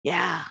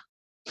 yeah.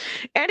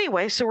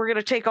 Anyway, so we're going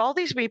to take all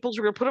these meeples.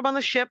 We're going to put them on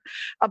the ship.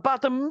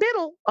 About the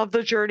middle of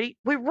the journey,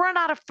 we run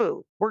out of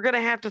food. We're going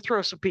to have to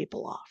throw some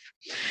people off.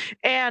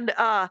 And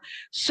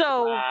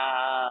so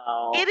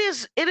wow.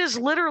 It is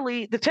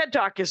literally, the TED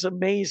Talk is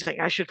amazing.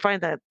 I should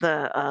find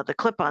the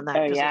clip on that.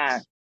 Oh, yeah.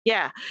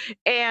 Yeah.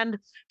 And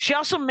she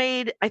also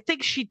I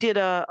think she did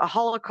a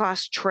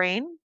Holocaust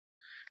train.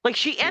 Like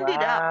she ended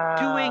up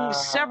doing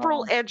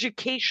several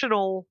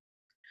educational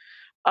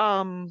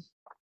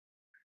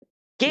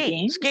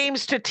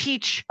games to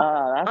teach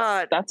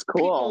that's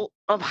cool. people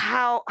of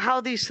how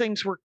these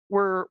things were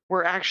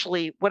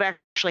actually what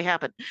actually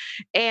happened.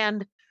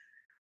 And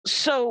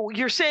so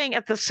you're saying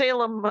at the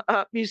Salem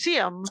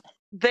Museum,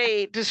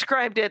 they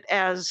described it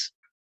as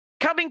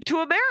coming to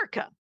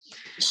America.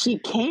 She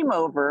came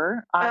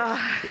over on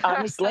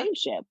a slave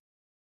ship.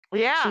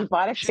 Yeah. She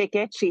bought a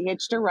ticket. She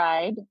hitched a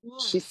ride.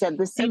 She said,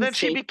 "This seems and then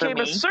she safe became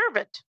for a me."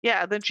 servant.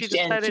 Yeah. Then she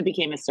decided. And she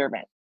became a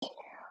servant.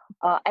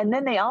 And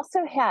then they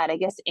also had, I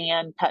guess,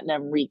 Ann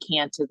Putnam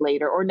recanted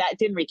later, or not,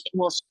 didn't recant.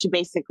 Well, she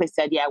basically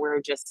said, "Yeah, we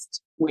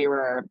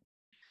were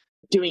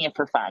doing it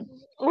for fun.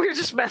 We were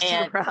just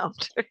messing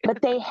around."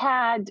 But they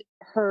had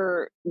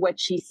what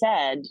she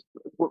said,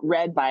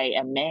 read by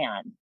a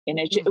man. And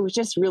it was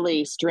just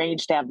really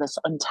strange to have this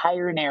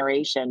entire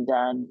narration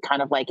done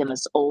kind of like in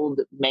this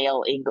old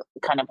male English,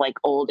 kind of like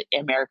old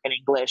American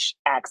English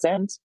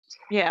accent.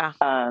 Yeah.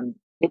 I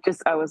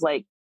was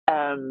like,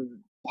 yeah,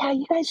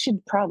 you guys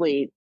should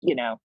probably,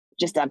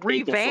 just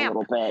update this a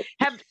little bit.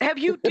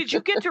 Did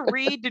you get to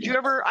read,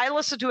 I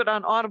listened to it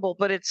on Audible,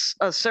 but it's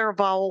Sarah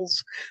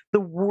Vowell's The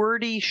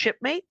Wordy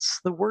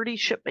Shipmates. No,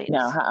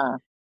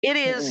 It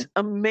is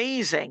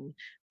amazing,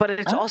 but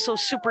it's also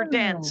super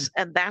dense,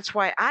 and that's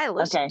why I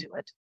listen to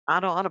it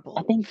on Audible.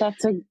 I think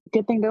that's a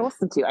good thing to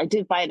listen to. I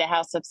did buy The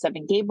House of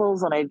Seven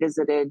Gables, and I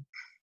visited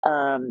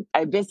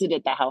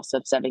the House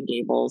of Seven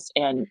Gables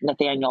and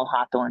Nathaniel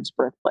Hawthorne's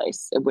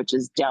birthplace, which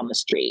is down the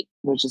street,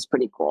 which is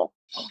pretty cool.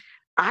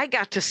 I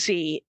got to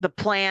see the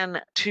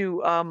plan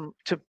to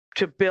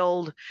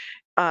build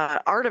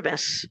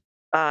Artemis.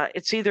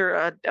 It's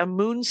either a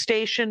moon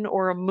station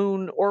or a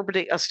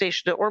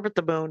station to orbit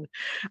the moon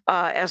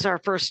as our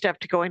first step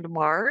to going to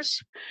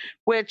Mars,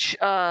 which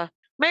may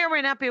or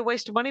may not be a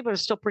waste of money, but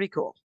it's still pretty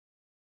cool.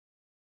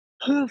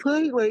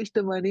 Pretty waste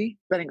of money,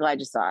 but I'm glad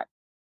you saw it.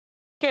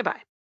 Okay,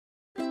 bye.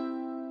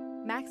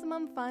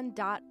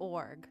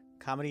 MaximumFun.org.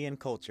 Comedy and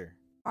culture.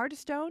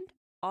 Artist owned.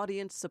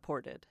 Audience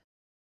supported.